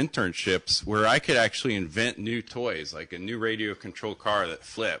through internships where I could actually invent new toys, like a new radio control car that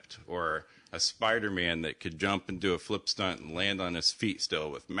flipped, or a Spider-Man that could jump and do a flip stunt and land on his feet still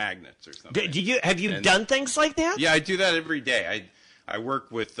with magnets or something. Have you done things like that? Yeah, I do that every day. I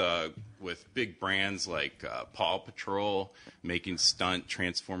work with big brands like Paw Patrol, making stunt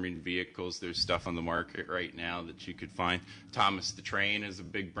transforming vehicles. There's stuff on the market right now that you could find. Thomas the Train is a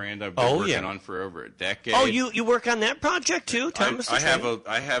big brand I've been working on for over a decade. Oh, you work on that project too, Thomas the Train?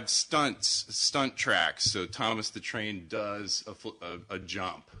 I have stunt tracks. So Thomas the Train does a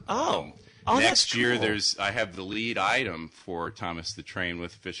jump. Next year, I have the lead item for Thomas the Train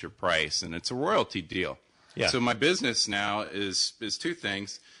with Fisher Price, and it's a royalty deal. Yeah. So my business now is 2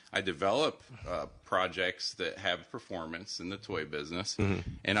 things. I develop projects that have performance in the toy business,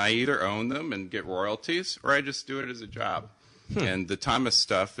 and I either own them and get royalties, or I just do it as a job. And the Thomas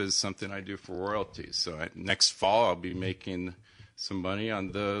stuff is something I do for royalties. So next fall, I'll be making some money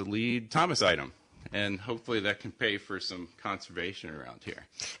on the lead Thomas item. And hopefully that can pay for some conservation around here.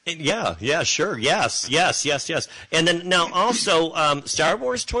 Yeah, sure. Yes. And then now also Star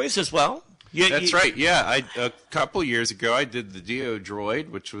Wars toys as well? That's right. Yeah, a couple years ago I did the Dio droid,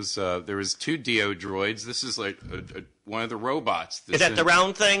 which was there was 2 Dio droids. This is like one of the robots. Is that the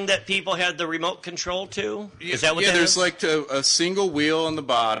round thing that people had the remote control to? Is that what that there's is? like a single wheel on the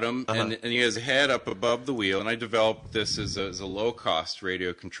bottom, and he has a head up above the wheel. And I developed this as a low-cost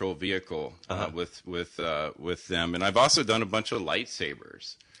radio control vehicle with them. And I've also done a bunch of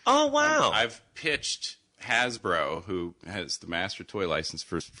lightsabers. Oh, wow. I've pitched Hasbro, who has the master toy license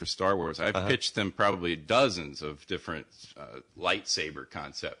for Star Wars, I've pitched them probably dozens of different lightsaber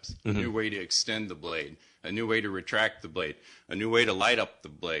concepts. A new way to extend the blade, a new way to retract the blade, a new way to light up the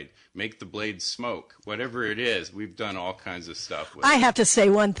blade, make the blade smoke. Whatever it is, we've done all kinds of stuff with I have to say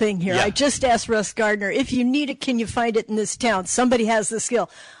one thing here. Yeah. I just asked Russ Gardner, if you need it, can you find it in this town? Somebody has the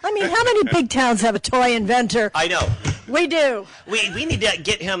skill. I mean, how many big towns have a toy inventor? I know. We do. We need to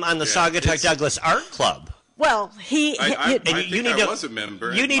get him on the Saugatuck Douglas Art Club. Well, I think I was a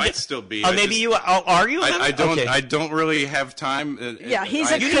member. You might still be. Oh, maybe you are you? I don't. Okay. I don't really have time.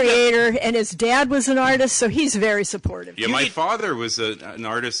 He's a creator, and his dad was an artist, so he's very supportive. Yeah, my father was an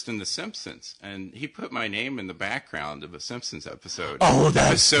artist in The Simpsons, and he put my name in the background of a Simpsons episode. Oh,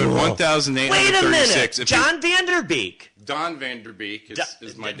 that's episode cool. 1836. Wait a minute, John Vanderbeek. Don Vanderbeek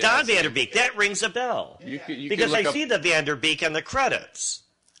is my dad. Don Vanderbeek. That rings a bell. Because I see the Vanderbeek in the credits.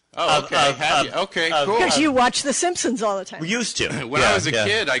 Oh, okay. Okay, cool. Because you watch The Simpsons all the time. We used to. When I was a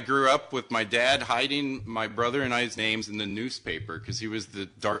kid, I grew up with my dad hiding my brother and I's names in the newspaper because he was the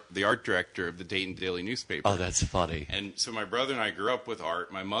art director of the Dayton Daily newspaper. Oh, that's funny. And so my brother and I grew up with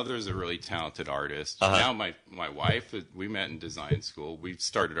art. My mother's a really talented artist. Now my wife, we met in design school. We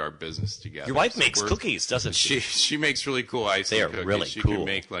started our business together. Your wife makes cookies, doesn't she? She makes really cool icing cookies. They are really she cool. can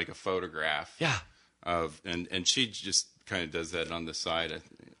make like a photograph. Yeah. And she just kind of does that on the side.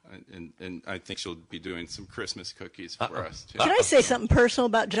 And I think she'll be doing some Christmas cookies for us, too. Can I say something personal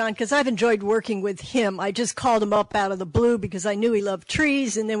about John? Because I've enjoyed working with him. I just called him up out of the blue because I knew he loved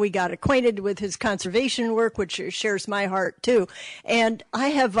trees, and then we got acquainted with his conservation work, which shares my heart, too. And I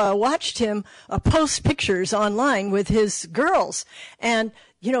have watched him post pictures online with his girls. And,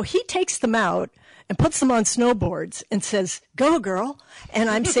 he takes them out and puts them on snowboards and says, "Go, girl." And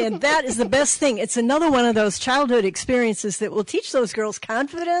I'm saying that is the best thing. It's another one of those childhood experiences that will teach those girls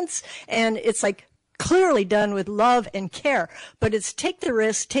confidence, and it's like clearly done with love and care. But it's take the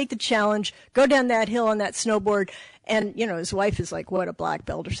risk, take the challenge, go down that hill on that snowboard. And, his wife is like, what, a black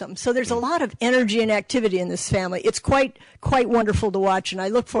belt or something. So there's a lot of energy and activity in this family. It's quite wonderful to watch, and I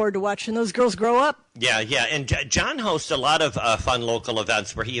look forward to watching those girls grow up. Yeah. And John hosts a lot of fun local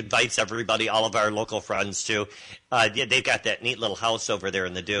events where he invites everybody, all of our local friends to. They've got that neat little house over there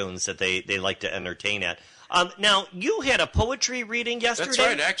in the dunes that they like to entertain at. Now, you had a poetry reading yesterday? That's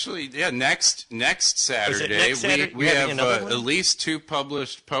right. Actually, next Saturday, we have at least 2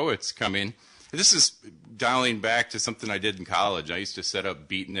 published poets coming. This is dialing back to something I did in college. I used to set up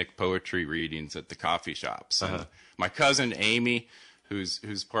beatnik poetry readings at the coffee shops. And my cousin Amy,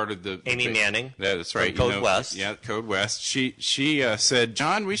 who's part of the Amy Manning. Yeah, that's right. Code West. Yeah, Code West. She said,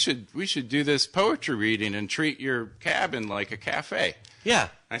 "John, we should do this poetry reading and treat your cabin like a cafe." Yeah.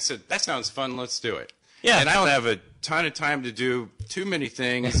 I said, "That sounds fun. Let's do it." Yeah. And I don't have a ton of time to do too many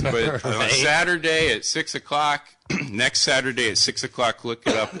things, but on Saturday at 6 o'clock, next Saturday at 6 o'clock, look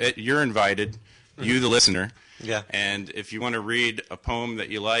it up. You're invited, you the listener. Yeah. And if you want to read a poem that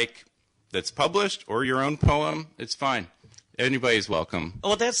you like that's published or your own poem, it's fine. Anybody's welcome.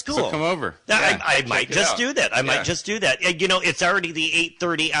 Oh, that's cool. So come over. I might just do that. I might just do that. It's already the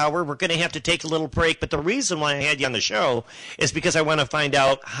 8:30 hour. We're going to have to take a little break. But the reason why I had you on the show is because I want to find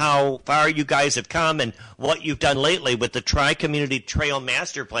out how far you guys have come and what you've done lately with the Tri-Community Trail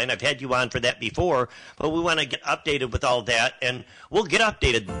Master Plan. I've had you on for that before, but we want to get updated with all that. And we'll get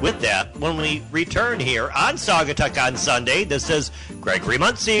updated with that when we return here on Saugatuck on Sunday. This is Gregory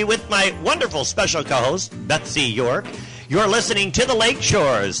Muncie with my wonderful special co-host, Betsy York. You're listening to the Lake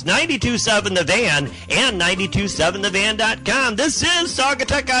Shores, 92.7 The Van and 92.7thevan.com. This is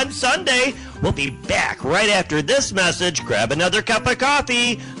Saugatuck on Sunday. We'll be back right after this message. Grab another cup of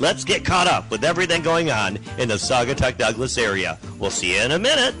coffee. Let's get caught up with everything going on in the Saugatuck Douglas area. We'll see you in a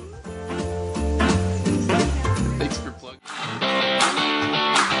minute. Thanks for plugging.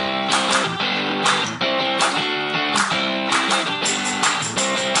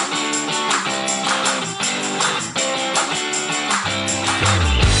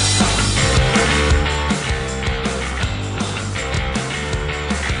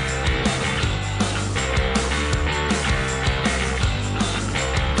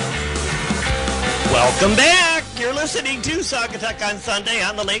 Welcome back. You're listening to Saugatuck on Sunday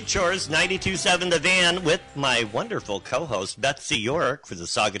on the Lake Shores, 92.7 The Van, with my wonderful co-host, Betsy York, for the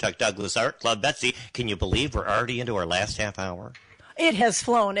Saugatuck Douglas Art Club. Betsy, can you believe we're already into our last half hour? It has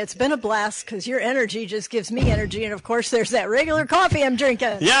flown. It's been a blast because your energy just gives me energy. And, of course, there's that regular coffee I'm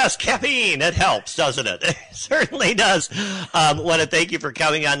drinking. Yes, caffeine. It helps, doesn't it? It certainly does. Want to thank you for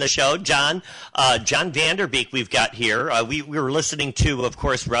coming on the show. John Vanderbeek we've got here. We were listening to, of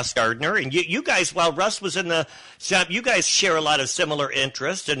course, Russ Gardner. And you guys, while Russ was in the shop, you guys share a lot of similar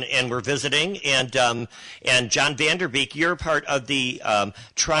interests, and we're visiting. And John Vanderbeek, you're part of the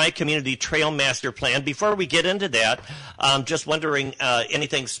Tri-Community Trail Master Plan. Before we get into that, just wondering,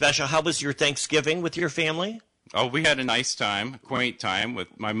 anything special? How was your Thanksgiving with your family? Oh, we had a nice time, a quaint time.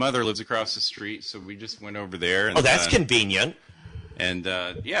 With my mother lives across the street, so we just went over there. And, that's convenient. And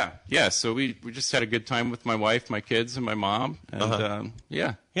so we just had a good time with my wife, my kids, and my mom. And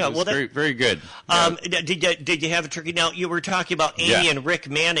Yeah, it was very, very good. Did you have a turkey? Now, you were talking about Amy and Rick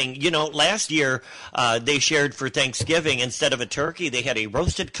Manning. You know, last year they shared for Thanksgiving, instead of a turkey, they had a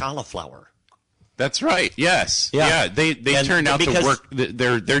roasted cauliflower. That's right. Yes. Yeah. They turned out to work.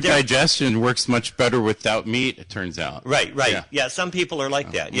 Their digestion works much better without meat. It turns out. Right. Yeah. Some people are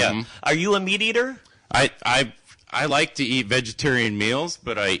like that. Yeah. Mm-hmm. Are you a meat eater? I like to eat vegetarian meals,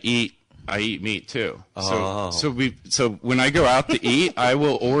 but I eat meat too. Oh. So when I go out to eat, I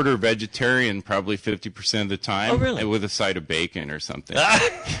will order vegetarian probably 50% of the time. Oh, really? With a side of bacon or something.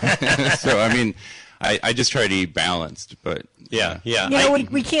 So I mean, I just try to eat balanced, but yeah. You know,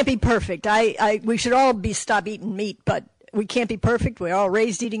 we can't be perfect. We should all stop eating meat, but we can't be perfect. We're all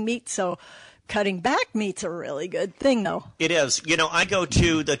raised eating meat, so cutting back meat's a really good thing, though. It is. You know, I go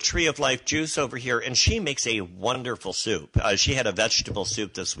to the Tree of Life Juice over here, and she makes a wonderful soup. She had a vegetable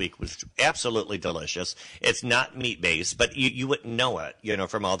soup this week, which was absolutely delicious. It's not meat-based, but you wouldn't know it, you know,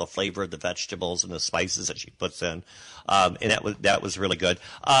 from all the flavor of the vegetables and the spices that she puts in. And that was really good.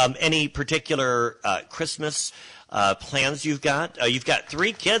 Any particular Christmas plans you've got? You've got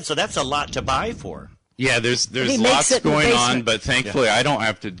 3 kids, so that's a lot to buy for. Yeah, there's lots going on, but thankfully I don't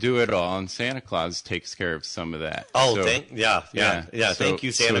have to do it all, and Santa Claus takes care of some of that. Oh, so, thank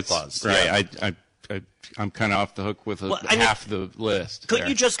you, Santa Claus. Right, yeah. I'm kind of off the hook with half the list. Couldn't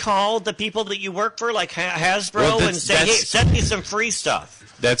you just call the people that you work for, like Hasbro, and say, hey, send me some free stuff?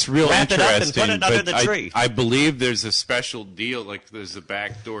 That's real Wrap interesting. It up and put it under the tree. I believe there's a special deal, like there's a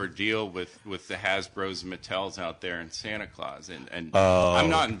backdoor deal with the Hasbros and Mattels out there and Santa Claus, and I'm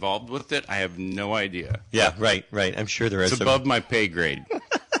not involved with it. I have no idea. Yeah, right. I'm sure there is. It's above my pay grade.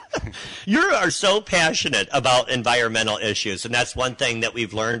 You are so passionate about environmental issues, and that's one thing that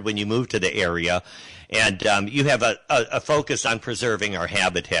we've learned when you move to the area. And you have a focus on preserving our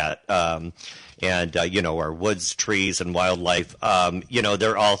habitat. And our woods, trees, and wildlife,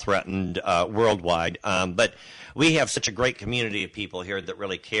 they're all threatened worldwide. But we have such a great community of people here that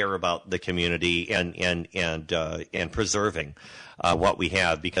really care about the community and preserving what we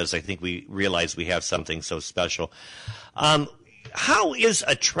have, because I think we realize we have something so special. How is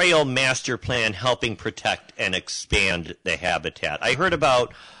a trail master plan helping protect and expand the habitat? I heard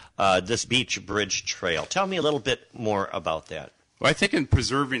about this Beach Bridge Trail. Tell me a little bit more about that. Well, I think in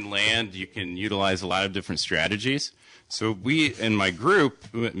preserving land, you can utilize a lot of different strategies. So we, in my group,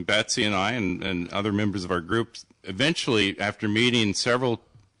 Betsy and I and other members of our group, eventually, after meeting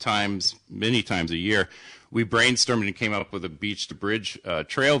many times a year, we brainstormed and came up with a beach to bridge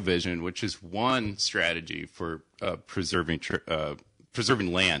trail vision, which is one strategy for preserving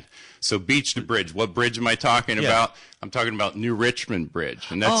land. So beach to bridge. What bridge am I talking about? I'm talking about New Richmond Bridge,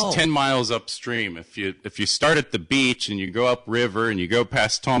 and that's 10 miles upstream. If you start at the beach and you go up river and you go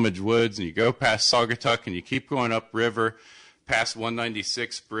past Talmadge Woods and you go past Saugatuck and you keep going up river, past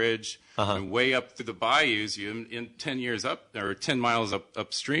 196 Bridge, and way up through the bayous, in 10 miles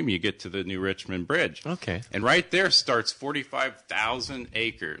upstream, you get to the New Richmond Bridge. Okay. And right there starts 45,000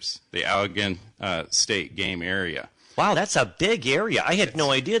 acres, the Allegan State Game Area. Wow, that's a big area. I had no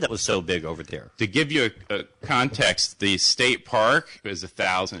idea that was so big over there. To give you a context, the state park is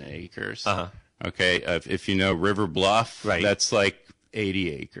 1,000 acres. Okay, if you know River Bluff, that's like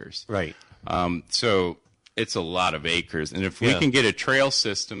 80 acres. Right. So it's a lot of acres. And if we can get a trail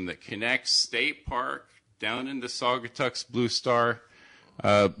system that connects State Park down into Saugatuck's Blue Star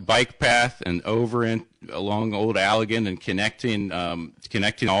bike path and over along Old Allegan and connecting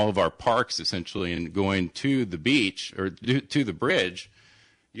all of our parks essentially and going to the beach or to the bridge,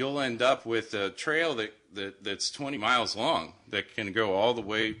 you'll end up with a trail that's 20 miles long that can go all the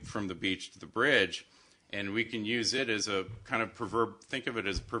way from the beach to the bridge, and we can use it as a kind of think of it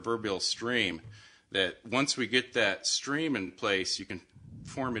as a proverbial stream, that once we get that stream in place, you can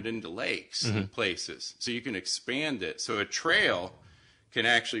form it into lakes in places. So you can expand it. So a trail can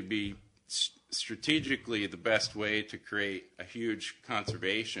actually be strategically the best way to create a huge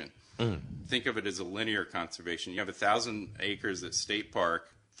conservation. Think of it as a linear conservation. You have 1,000 acres at State Park,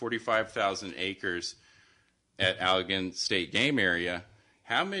 45,000 acres at Allegan State Game Area.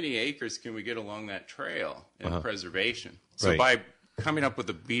 How many acres can we get along that trail in preservation? So by coming up with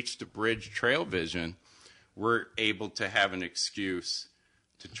a beach to bridge trail vision, we're able to have an excuse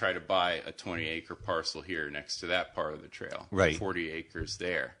to try to buy a 20-acre parcel here next to that part of the trail, 40 acres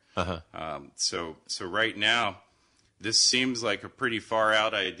there. So right now, this seems like a pretty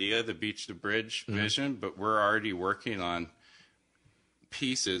far-out idea, the beach to bridge vision, but we're already working on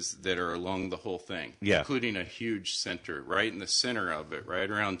pieces that are along the whole thing, including a huge center, right in the center of it,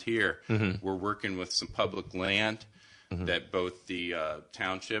 right around here. We're working with some public land that both the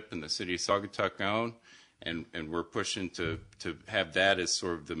township and the city of Saugatuck own, and we're pushing to have that as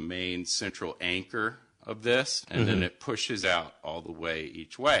sort of the main central anchor of this, and then it pushes out all the way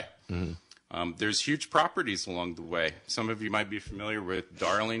each way. There's huge properties along the way. Some of you might be familiar with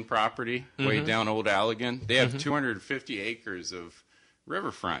Darling property, way down Old Allegan. They have 250 acres of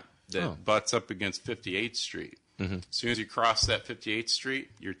riverfront that butts up against 58th Street. As soon as you cross that 58th Street,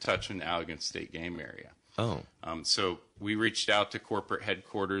 you're touching Allegan State Game Area. So we reached out to corporate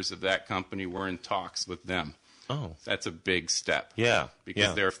headquarters of that company. We're in talks with them. That's a big step. Yeah.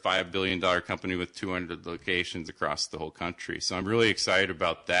 Because they're a $5 billion company with 200 locations across the whole country. So I'm really excited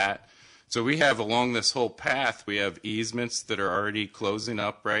about that. So we have along this whole path, we have easements that are already closing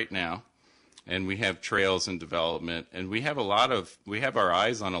up right now. And we have trails in development. And we have our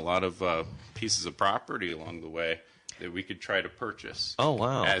eyes on a lot of pieces of property along the way that we could try to purchase. Oh,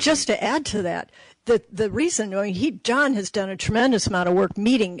 wow. Just to add to that, the reason, John has done a tremendous amount of work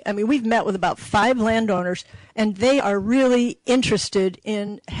meeting. I mean, we've met with about 5 landowners, and they are really interested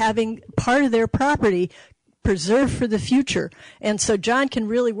in having part of their property preserved for the future. And so John can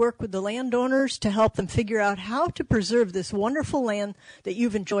really work with the landowners to help them figure out how to preserve this wonderful land that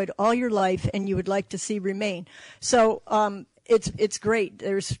you've enjoyed all your life and you would like to see remain. So it's great.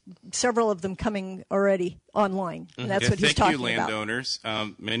 There's several of them coming already online, and that's what he's talking about. Thank you, landowners.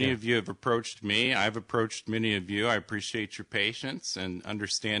 Many of you have approached me. I've approached many of you. I appreciate your patience and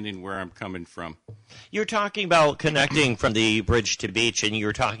understanding where I'm coming from. You're talking about connecting from the bridge to beach, and you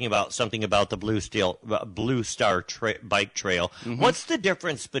were talking about something about the Blue Star bike trail. What's the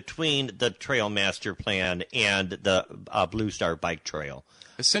difference between the Trail Master Plan and the Blue Star bike trail?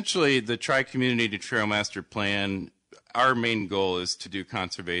 Essentially, the Tri-Community Trail Master Plan, our main goal is to do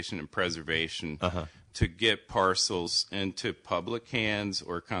conservation and preservation to get parcels into public hands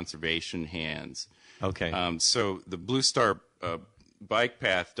or conservation hands. Okay. So the Blue Star bike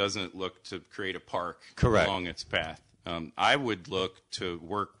path doesn't look to create a park along its path. I would look to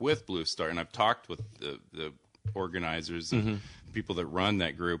work with Blue Star, and I've talked with the organizers and people that run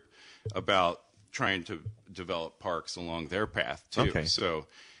that group about trying to develop parks along their path too. Okay. So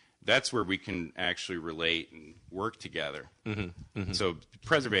that's where we can actually relate and work together. So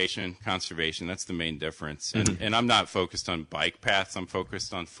preservation, conservation, that's the main difference. And I'm not focused on bike paths, I'm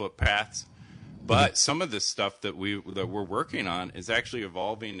focused on footpaths. But some of the stuff that we're working on is actually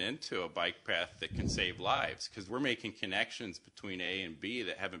evolving into a bike path that can save lives, because we're making connections between A and B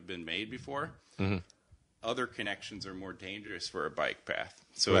that haven't been made before. Other connections are more dangerous for a bike path.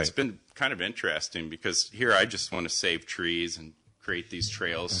 So it's been kind of interesting, because here I just want to save trees and create these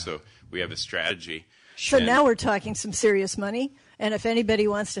trails, so we have a strategy. So now we're talking some serious money, and if anybody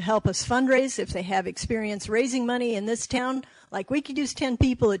wants to help us fundraise, if they have experience raising money in this town, like we could use 10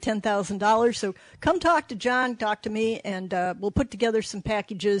 people at $10,000, so come talk to John, talk to me, and we'll put together some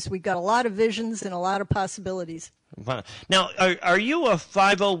packages. We've got a lot of visions and a lot of possibilities. Wow. Now, are you a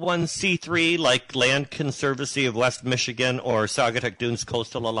 501c3 like Land Conservancy of West Michigan or Saugatuck Dunes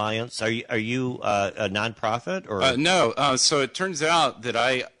Coastal Alliance? Are you a nonprofit or no? So it turns out that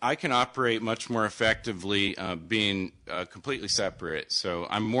I can operate much more effectively being completely separate. So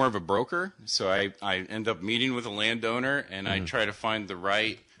I'm more of a broker. So I end up meeting with a landowner, and I try to find the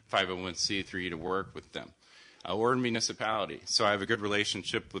right 501c3 to work with them, or a municipality. So I have a good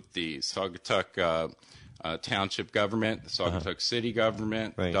relationship with the Saugatuck Township government, the Saugatuck City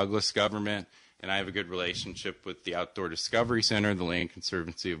government, the Douglas government, and I have a good relationship with the Outdoor Discovery Center, the Land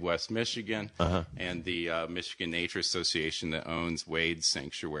Conservancy of West Michigan, and the Michigan Nature Association that owns Wade's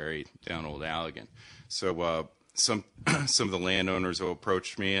Sanctuary down Old Allegan. So some of the landowners will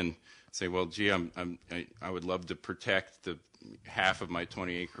approach me and say, "Well, gee, I would love to protect the half of my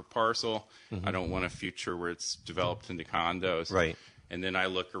 20-acre parcel. I don't want a future where it's developed into condos." Right. And then I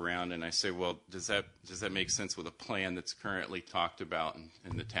look around and I say, well, does that make sense with a plan that's currently talked about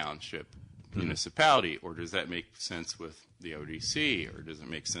in the township municipality, or does that make sense with the ODC, or does it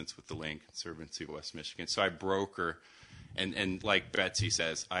make sense with the Land Conservancy of West Michigan? So I broker, and like Betsy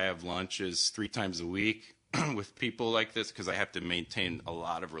says, I have lunches 3 times a week with people like this, because I have to maintain a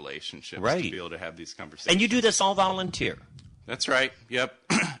lot of relationships to be able to have these conversations. And you do this all volunteer? That's right. Yep.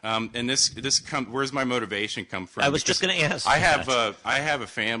 And where's my motivation come from? I was just going to ask. I have a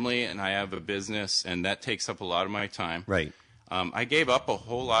family and I have a business, and that takes up a lot of my time. Right. I gave up a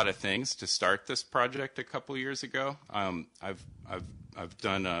whole lot of things to start this project a couple years ago. I've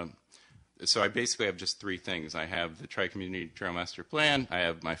done. So I basically have just 3 things. I have the Tri-Community Trail Master Plan, I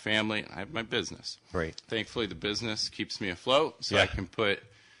have my family, and I have my business. Right. Thankfully, the business keeps me afloat, so I can put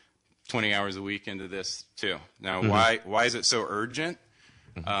 20 hours a week into this too. Now, why is it so urgent?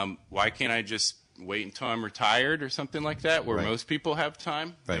 Why can't I just wait until I'm retired or something like that, where Right. most people have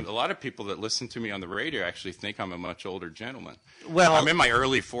time. Right. And a lot of people that listen to me on the radio actually think I'm a much older gentleman. Well- I'm in my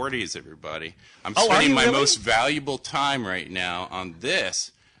early 40s, everybody. I'm Oh, are spending you my really? most valuable time right now on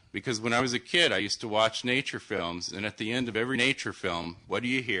this because when I was a kid, I used to watch nature films, and at the end of every nature film, what do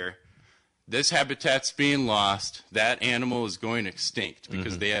you hear? This habitat's being lost. That animal is going extinct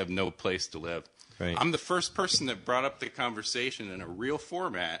because they have no place to live. Right. I'm the first person that brought up the conversation in a real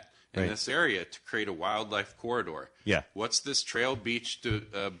format in Right. this area to create a wildlife corridor. Yeah. What's this trail beach to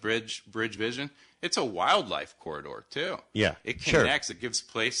bridge vision? It's a wildlife corridor too. Yeah, It sure. connects. It gives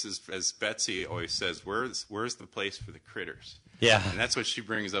places, as Betsy always says, where's the place for the critters? Yeah. And that's what she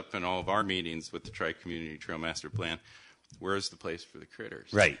brings up in all of our meetings with the Tri-Community Trail Master Plan. Where's the place for the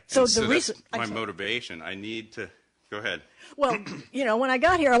critters? Right. So And the reason- that's my I'm sorry. motivation. I need to go ahead. Well, when I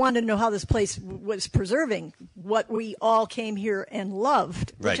got here, I wanted to know how this place was preserving what we all came here and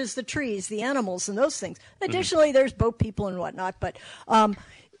loved, which Right. is the trees, the animals, and those things. Additionally, there's boat people and whatnot. But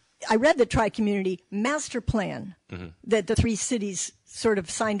I read the Tri-Community Master Plan that the three cities sort of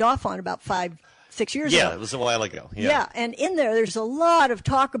signed off on about 5-6 years ago. Yeah, it was a while ago. Yeah, and in there's a lot of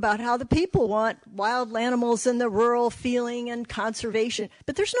talk about how the people want wild animals and the rural feeling and conservation,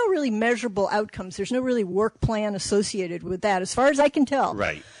 but there's no really measurable outcomes. There's no really work plan associated with that, as far as I can tell.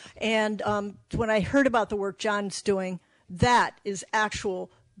 Right. And when I heard about the work John's doing, that is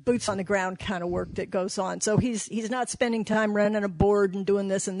actual boots on the ground kind of work that goes on. So he's not spending time running a board and doing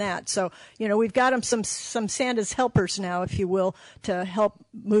this and that. So, we've got him some Santa's helpers now, if you will, to help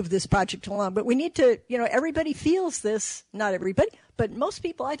move this project along. But we need to, everybody feels this, not everybody, but most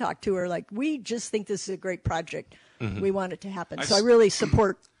people I talk to are like, we just think this is a great project. We want it to happen. So I really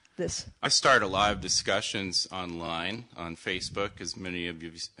support this. I start a lot of discussions online on Facebook, as many of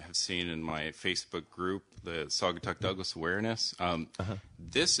you have seen in my Facebook group, the Saugatuck Douglas Awareness.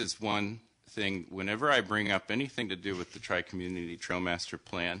 This is one thing, whenever I bring up anything to do with the Tri-Community Trail Master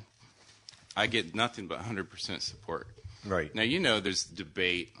Plan, I get nothing but 100% support. Right. Now, there's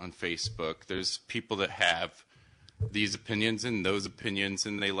debate on Facebook. There's people that have these opinions and those opinions,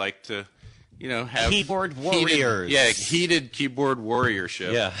 and they like to, have Keyboard warriors. heated keyboard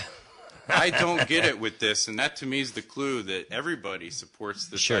warriorship. Yeah. I don't get it with this, and that to me is the clue that everybody supports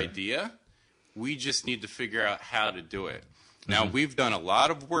this Sure. idea. We just need to figure out how to do it. Now, we've done a lot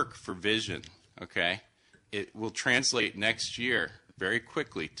of work for vision, okay? It will translate next year very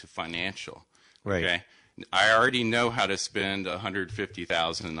quickly to financial. Right. Okay? I already know how to spend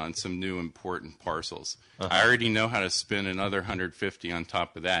 $150,000 on some new important parcels. I already know how to spend another $150,000 on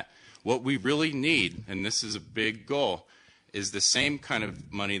top of that. What we really need, and this is a big goal, is the same kind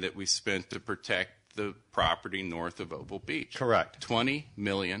of money that we spent to protect the property north of Opal Beach. Correct. $20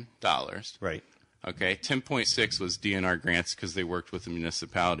 million. Right. Okay, 10.6 was DNR grants because they worked with the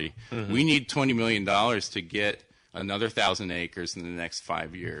municipality. We need $20 million to get another 1,000 acres in the next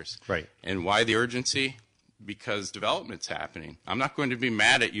 5 years. Right. And why the urgency? Because development's happening. I'm not going to be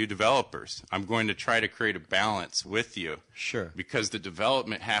mad at you developers. I'm going to try to create a balance with you. Sure. Because the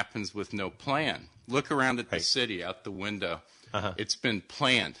development happens with no plan. Look around at the Right. city out the window. It's been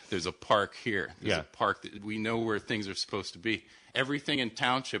planned. There's a park here. There's Yeah. a park that we know where things are supposed to be. Everything in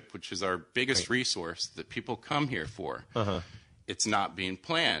township, which is our biggest resource that people come here for, it's not being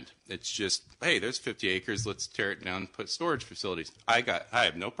planned. It's just, hey, there's 50 acres. Let's tear it down and put storage facilities. I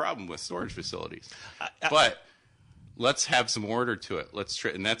have no problem with storage facilities, but let's have some order to it.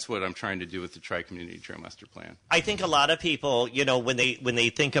 And that's what I'm trying to do with the Tri-Community Trail Master Plan. I think a lot of people, when they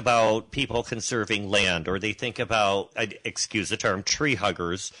think about people conserving land, or they think about, excuse the term, tree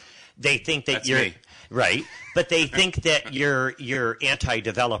huggers, they think that That's you're me. right, but they think that you're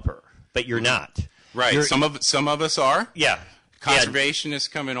anti-developer, but you're not. Right. You're- Some of us are. Yeah. Conservationists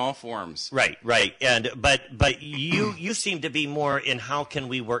come in all forms. Right, and but you seem to be more in how can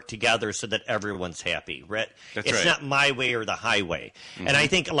we work together so that everyone's happy, right? That's it's right. not my way or the highway. And I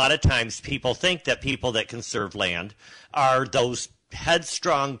think a lot of times people think that people that conserve land are those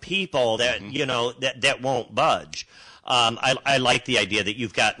headstrong people that that won't budge. I like the idea that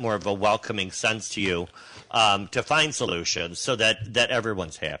you've got more of a welcoming sense to you to find solutions so that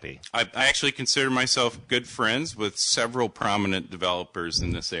everyone's happy. I actually consider myself good friends with several prominent developers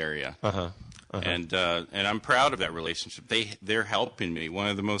in this area. And I'm proud of that relationship. They're helping me. One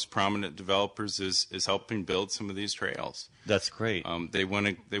of the most prominent developers is helping build some of these trails. That's great. They want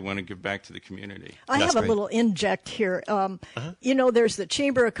to give back to the community. I That's have a great. little inject here. There's the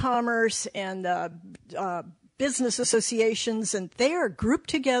Chamber of Commerce and the business associations, and they are grouped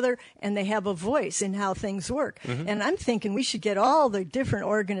together and they have a voice in how things work. And I'm thinking we should get all the different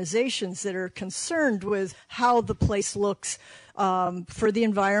organizations that are concerned with how the place looks for the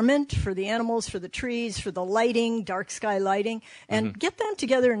environment, for the animals, for the trees, for the lighting, dark sky lighting, and get them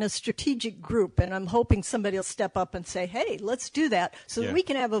together in a strategic group. And I'm hoping somebody will step up and say, hey, let's do that so that we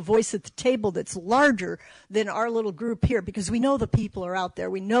can have a voice at the table that's larger than our little group here, because we know the people are out there.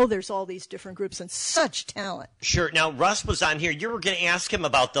 We know there's all these different groups and such talent. Sure. Now, Russ was on here. You were going to ask him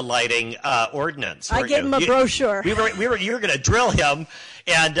about the lighting ordinance. I gave him a brochure. You were going to drill him,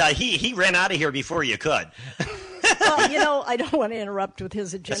 and he ran out of here before you could. Well, I don't want to interrupt with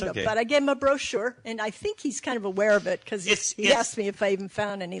his agenda, but I gave him a brochure, and I think he's kind of aware of it because he asked me if I even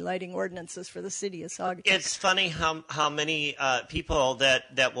found any lighting ordinances for the city of Saugatuck. It's funny how many people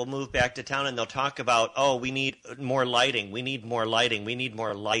that will move back to town and they'll talk about, we need more lighting, we need more lighting, we need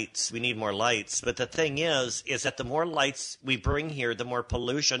more lights, we need more lights. But the thing is that the more lights we bring here, the more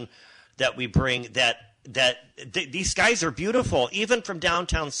pollution that we bring, these skies are beautiful, even from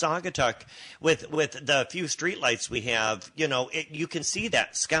downtown Saugatuck with the few streetlights we have. You can see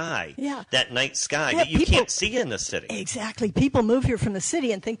that sky, that night sky that you can't see in the city. Exactly. People move here from the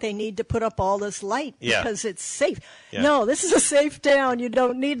city and think they need to put up all this light because it's safe. Yeah. No, this is a safe town. You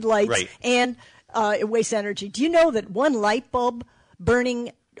don't need lights, and it wastes energy. Do you know that one light bulb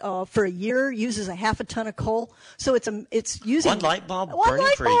burning for a year uses a half a ton of coal? So it's using one light bulb burning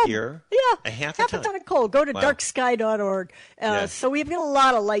for a year. Yeah, a half a ton of coal. Go to darksky.org. So we've got a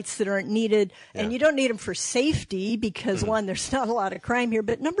lot of lights that aren't needed, and you don't need them for safety because one, there's not a lot of crime here,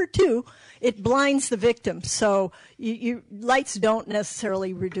 but number two, it blinds the victim. So lights don't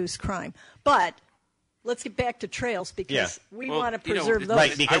necessarily reduce crime, but. Let's get back to trails because we want to preserve those.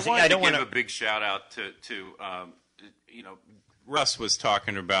 Right, because I don't want to give a big shout out to Russ was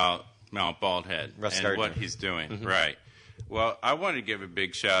talking about Mount Baldhead and what he's doing. Right. Well, I want to give a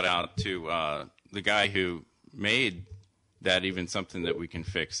big shout out to the guy who made that even something that we can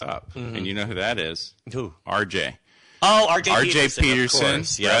fix up. And you know who that is? Who? RJ. Oh, RJ Peterson.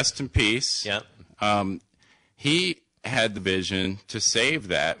 Rest in peace. Yeah. He had the vision to save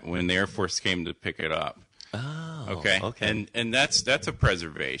that when the Air Force came to pick it up. Oh, okay. And that's a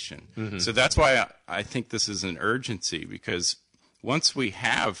preservation. So that's why I think this is an urgency, because once we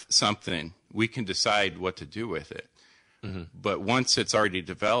have something, we can decide what to do with it. But once it's already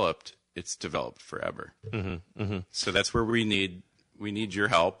developed, it's developed forever. So that's where we need your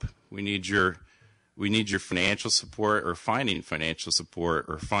help. We need your financial support, or finding financial support,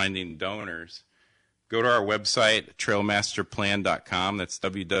 or finding donors. Go to our website, trailmasterplan.com. That's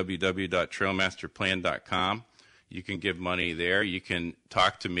www.trailmasterplan.com. You can give money there. You can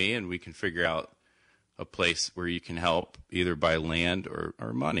talk to me, and we can figure out a place where you can help, either by land or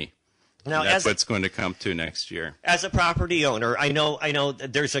money. Now, that's what's going to come to next year. As a property owner, I know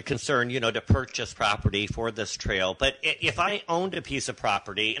that there's a concern, to purchase property for this trail. But if I owned a piece of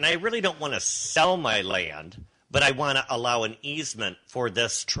property, and I really don't want to sell my land, but I want to allow an easement for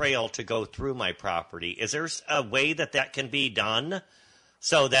this trail to go through my property, is there a way that can be done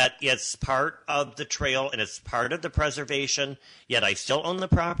so that it's part of the trail and it's part of the preservation, yet I still own the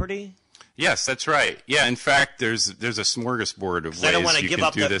property? Yes, that's right. Yeah, in fact, there's a smorgasbord of ways I don't want to you give can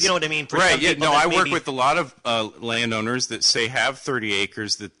up do this. You know what I mean? For right. some people I work with a lot of landowners that say have 30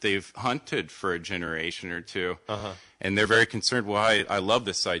 acres that they've hunted for a generation or two. And they're very concerned. Well, I love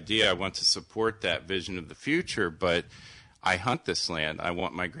this idea. I want to support that vision of the future, but I hunt this land. I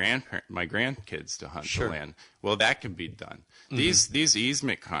want my grandkids to hunt the land. Well, that can be done. These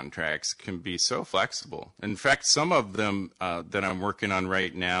easement contracts can be so flexible. In fact, some of them that I'm working on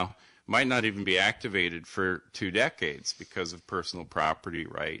right now might not even be activated for 2 decades because of personal property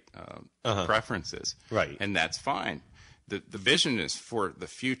right preferences. Right. And that's fine. The vision is for the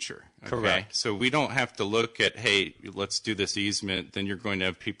future. Okay? Correct. So we don't have to look at, hey, let's do this easement, then you're going to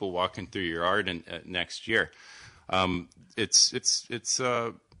have people walking through your yard next year. It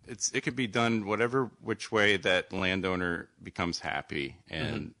could be done which way that landowner becomes happy,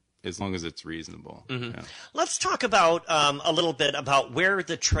 and as long as it's reasonable. Yeah. Let's talk about a little bit about where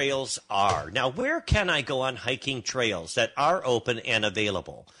the trails are. Now, where can I go on hiking trails that are open and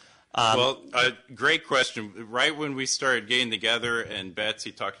available? Great question. Right when we started getting together and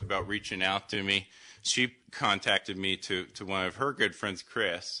Betsy talked about reaching out to me, she contacted me to one of her good friends,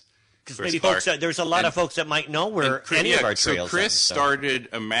 Chris. Because maybe there's a lot of folks that might know where any of our trails are. So Chris started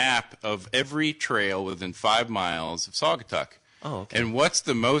a map of every trail within 5 miles of Saugatuck. Oh, okay. And what's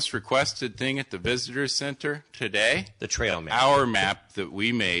the most requested thing at the visitor center today? The trail map. Our map that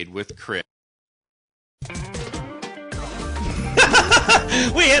we made with Chris.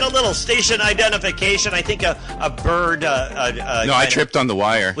 We had a little station identification. I think a bird. No, I tripped on the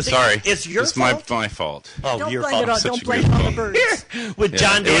wire. Sorry. It's your fault? My fault. Oh, Don't your blame fault. Don't blame it on the birds. With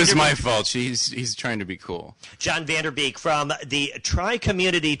John It was my fault. He's trying to be cool. John Vanderbeek from the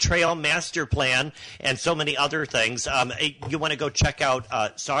Tri-Community Trail Master Plan and so many other things. You want to go check out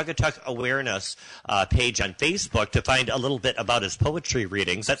Saugatuck Awareness page on Facebook to find a little bit about his poetry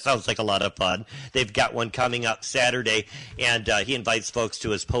readings. That sounds like a lot of fun. They've got one coming up Saturday, and he invites folks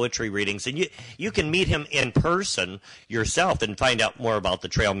to his poetry readings. And you can meet him in person yourself and find out more about the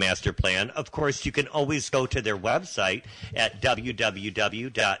Trail Master Plan. Of course, you can always go to their website at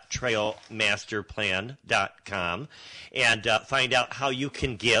www.trailmasterplan.com and find out how you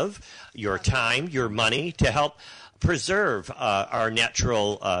can give your time, your money to help preserve our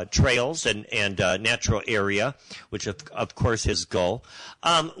natural trails and natural area, which of course is goal.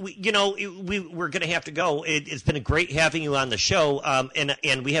 We're going to have to go. It's been great having you on the show,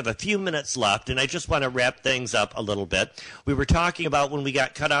 and we have a few minutes left, and I just want to wrap things up a little bit. We were talking about, when we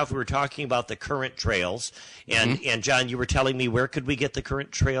got cut off, we were talking about the current trails, and John, you were telling me, where could we get the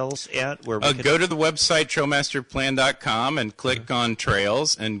current trails at? Go to the website trailmasterplan.com and click on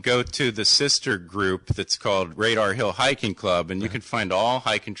trails, and go to the sister group that's called Radar Hill Hiking Club, and you can find all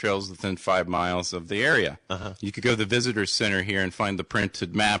hiking trails within 5 miles of the area. You could go to the visitor center here and find the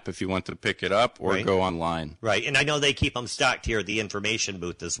printed map if you want to pick it up, or go online. Right, and I know they keep them stocked here at the information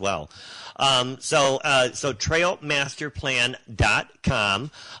booth as well. So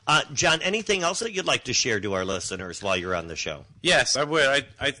trailmasterplan.com. John, anything else that you'd like to share to our listeners while you're on the show? Yes, I would.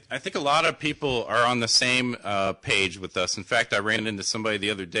 I think a lot of people are on the same page with us. In fact, I ran into somebody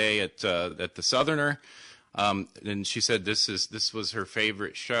the other day at the Southerner. And she said this was her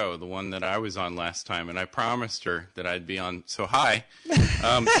favorite show, the one that I was on last time, and I promised her that I'd be on. So hi.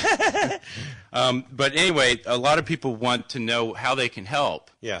 But anyway, a lot of people want to know how they can help.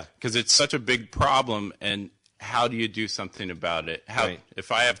 Yeah. Because it's such a big problem, and how do you do something about it?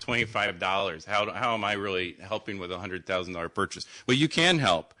 If I have $25, how am I really helping with a $100,000 purchase? Well, you can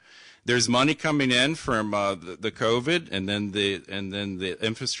help. There's money coming in from the COVID, and then the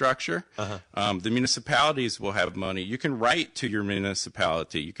infrastructure. The municipalities will have money. You can write to your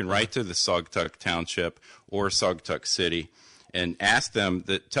municipality. You can write to the Saugatuck Township or Saugatuck City, and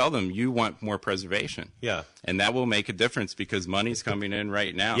tell them you want more preservation. Yeah. And that will make a difference, because money's coming in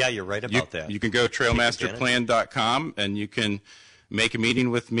right now. Yeah, you're right about that. You can go trailmasterplan.com, and you can make a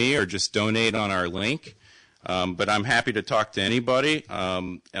meeting with me or just donate on our link. But I'm happy to talk to anybody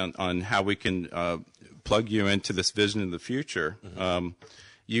on how we can plug you into this vision of the future.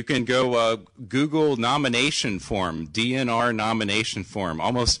 You can go Google nomination form, DNR nomination form.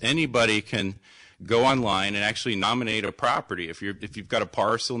 Almost anybody can go online and actually nominate a property. If you've got a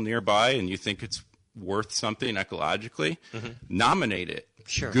parcel nearby and you think it's worth something ecologically, nominate it.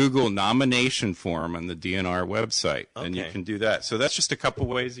 Sure. Google nomination form on the DNR website, and you can do that. So that's just a couple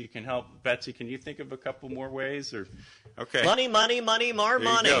ways you can help. Betsy, can you think of a couple more ways? Okay. Money, more there money.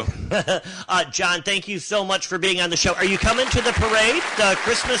 You go. John, thank you so much for being on the show. Are you coming to the parade, the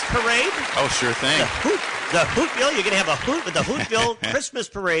Christmas parade? Oh, sure thing. The Hootville, you're going to have a hoot with the Hootville Christmas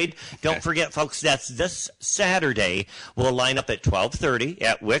parade. Don't forget, folks, that's this Saturday. We'll line up at 12:30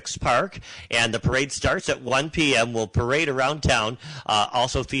 at Wicks Park, and the parade starts at 1 p.m. We'll parade around town,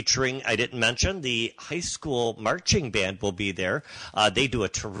 also featuring, I didn't mention, the high school marching band will be there. They do a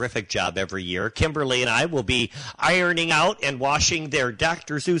terrific job every year. Kimberly and I will be ironing out and washing their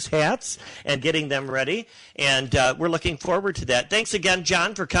Dr. Seuss hats and getting them ready, and we're looking forward to that. Thanks again,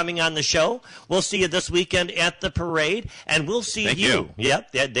 John, for coming on the show. We'll see you this weekend at the parade, and we'll see you.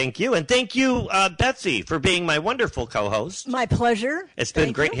 Yep, thank you. And thank you, Betsy, for being my wonderful co-host. My pleasure. It's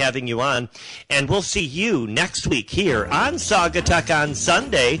been great having you on. And we'll see you next week here on Saugatuck on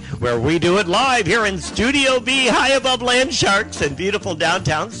Sunday, where we do it live here in Studio B, high above Land Sharks in beautiful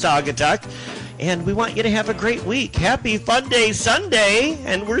downtown Saugatuck. And we want you to have a great week. Happy Fun Day Sunday.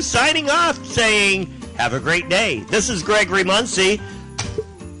 And we're signing off saying, have a great day. This is Gregory Muncie.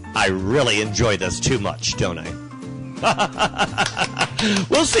 I really enjoy this too much, don't I?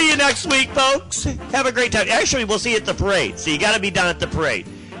 We'll see you next week, folks. Have a great time. Actually, we'll see you at the parade. So you got to be down at the parade.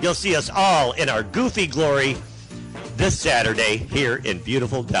 You'll see us all in our goofy glory this Saturday here in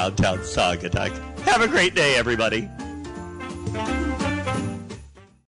beautiful downtown Saugatuck. Have a great day, everybody.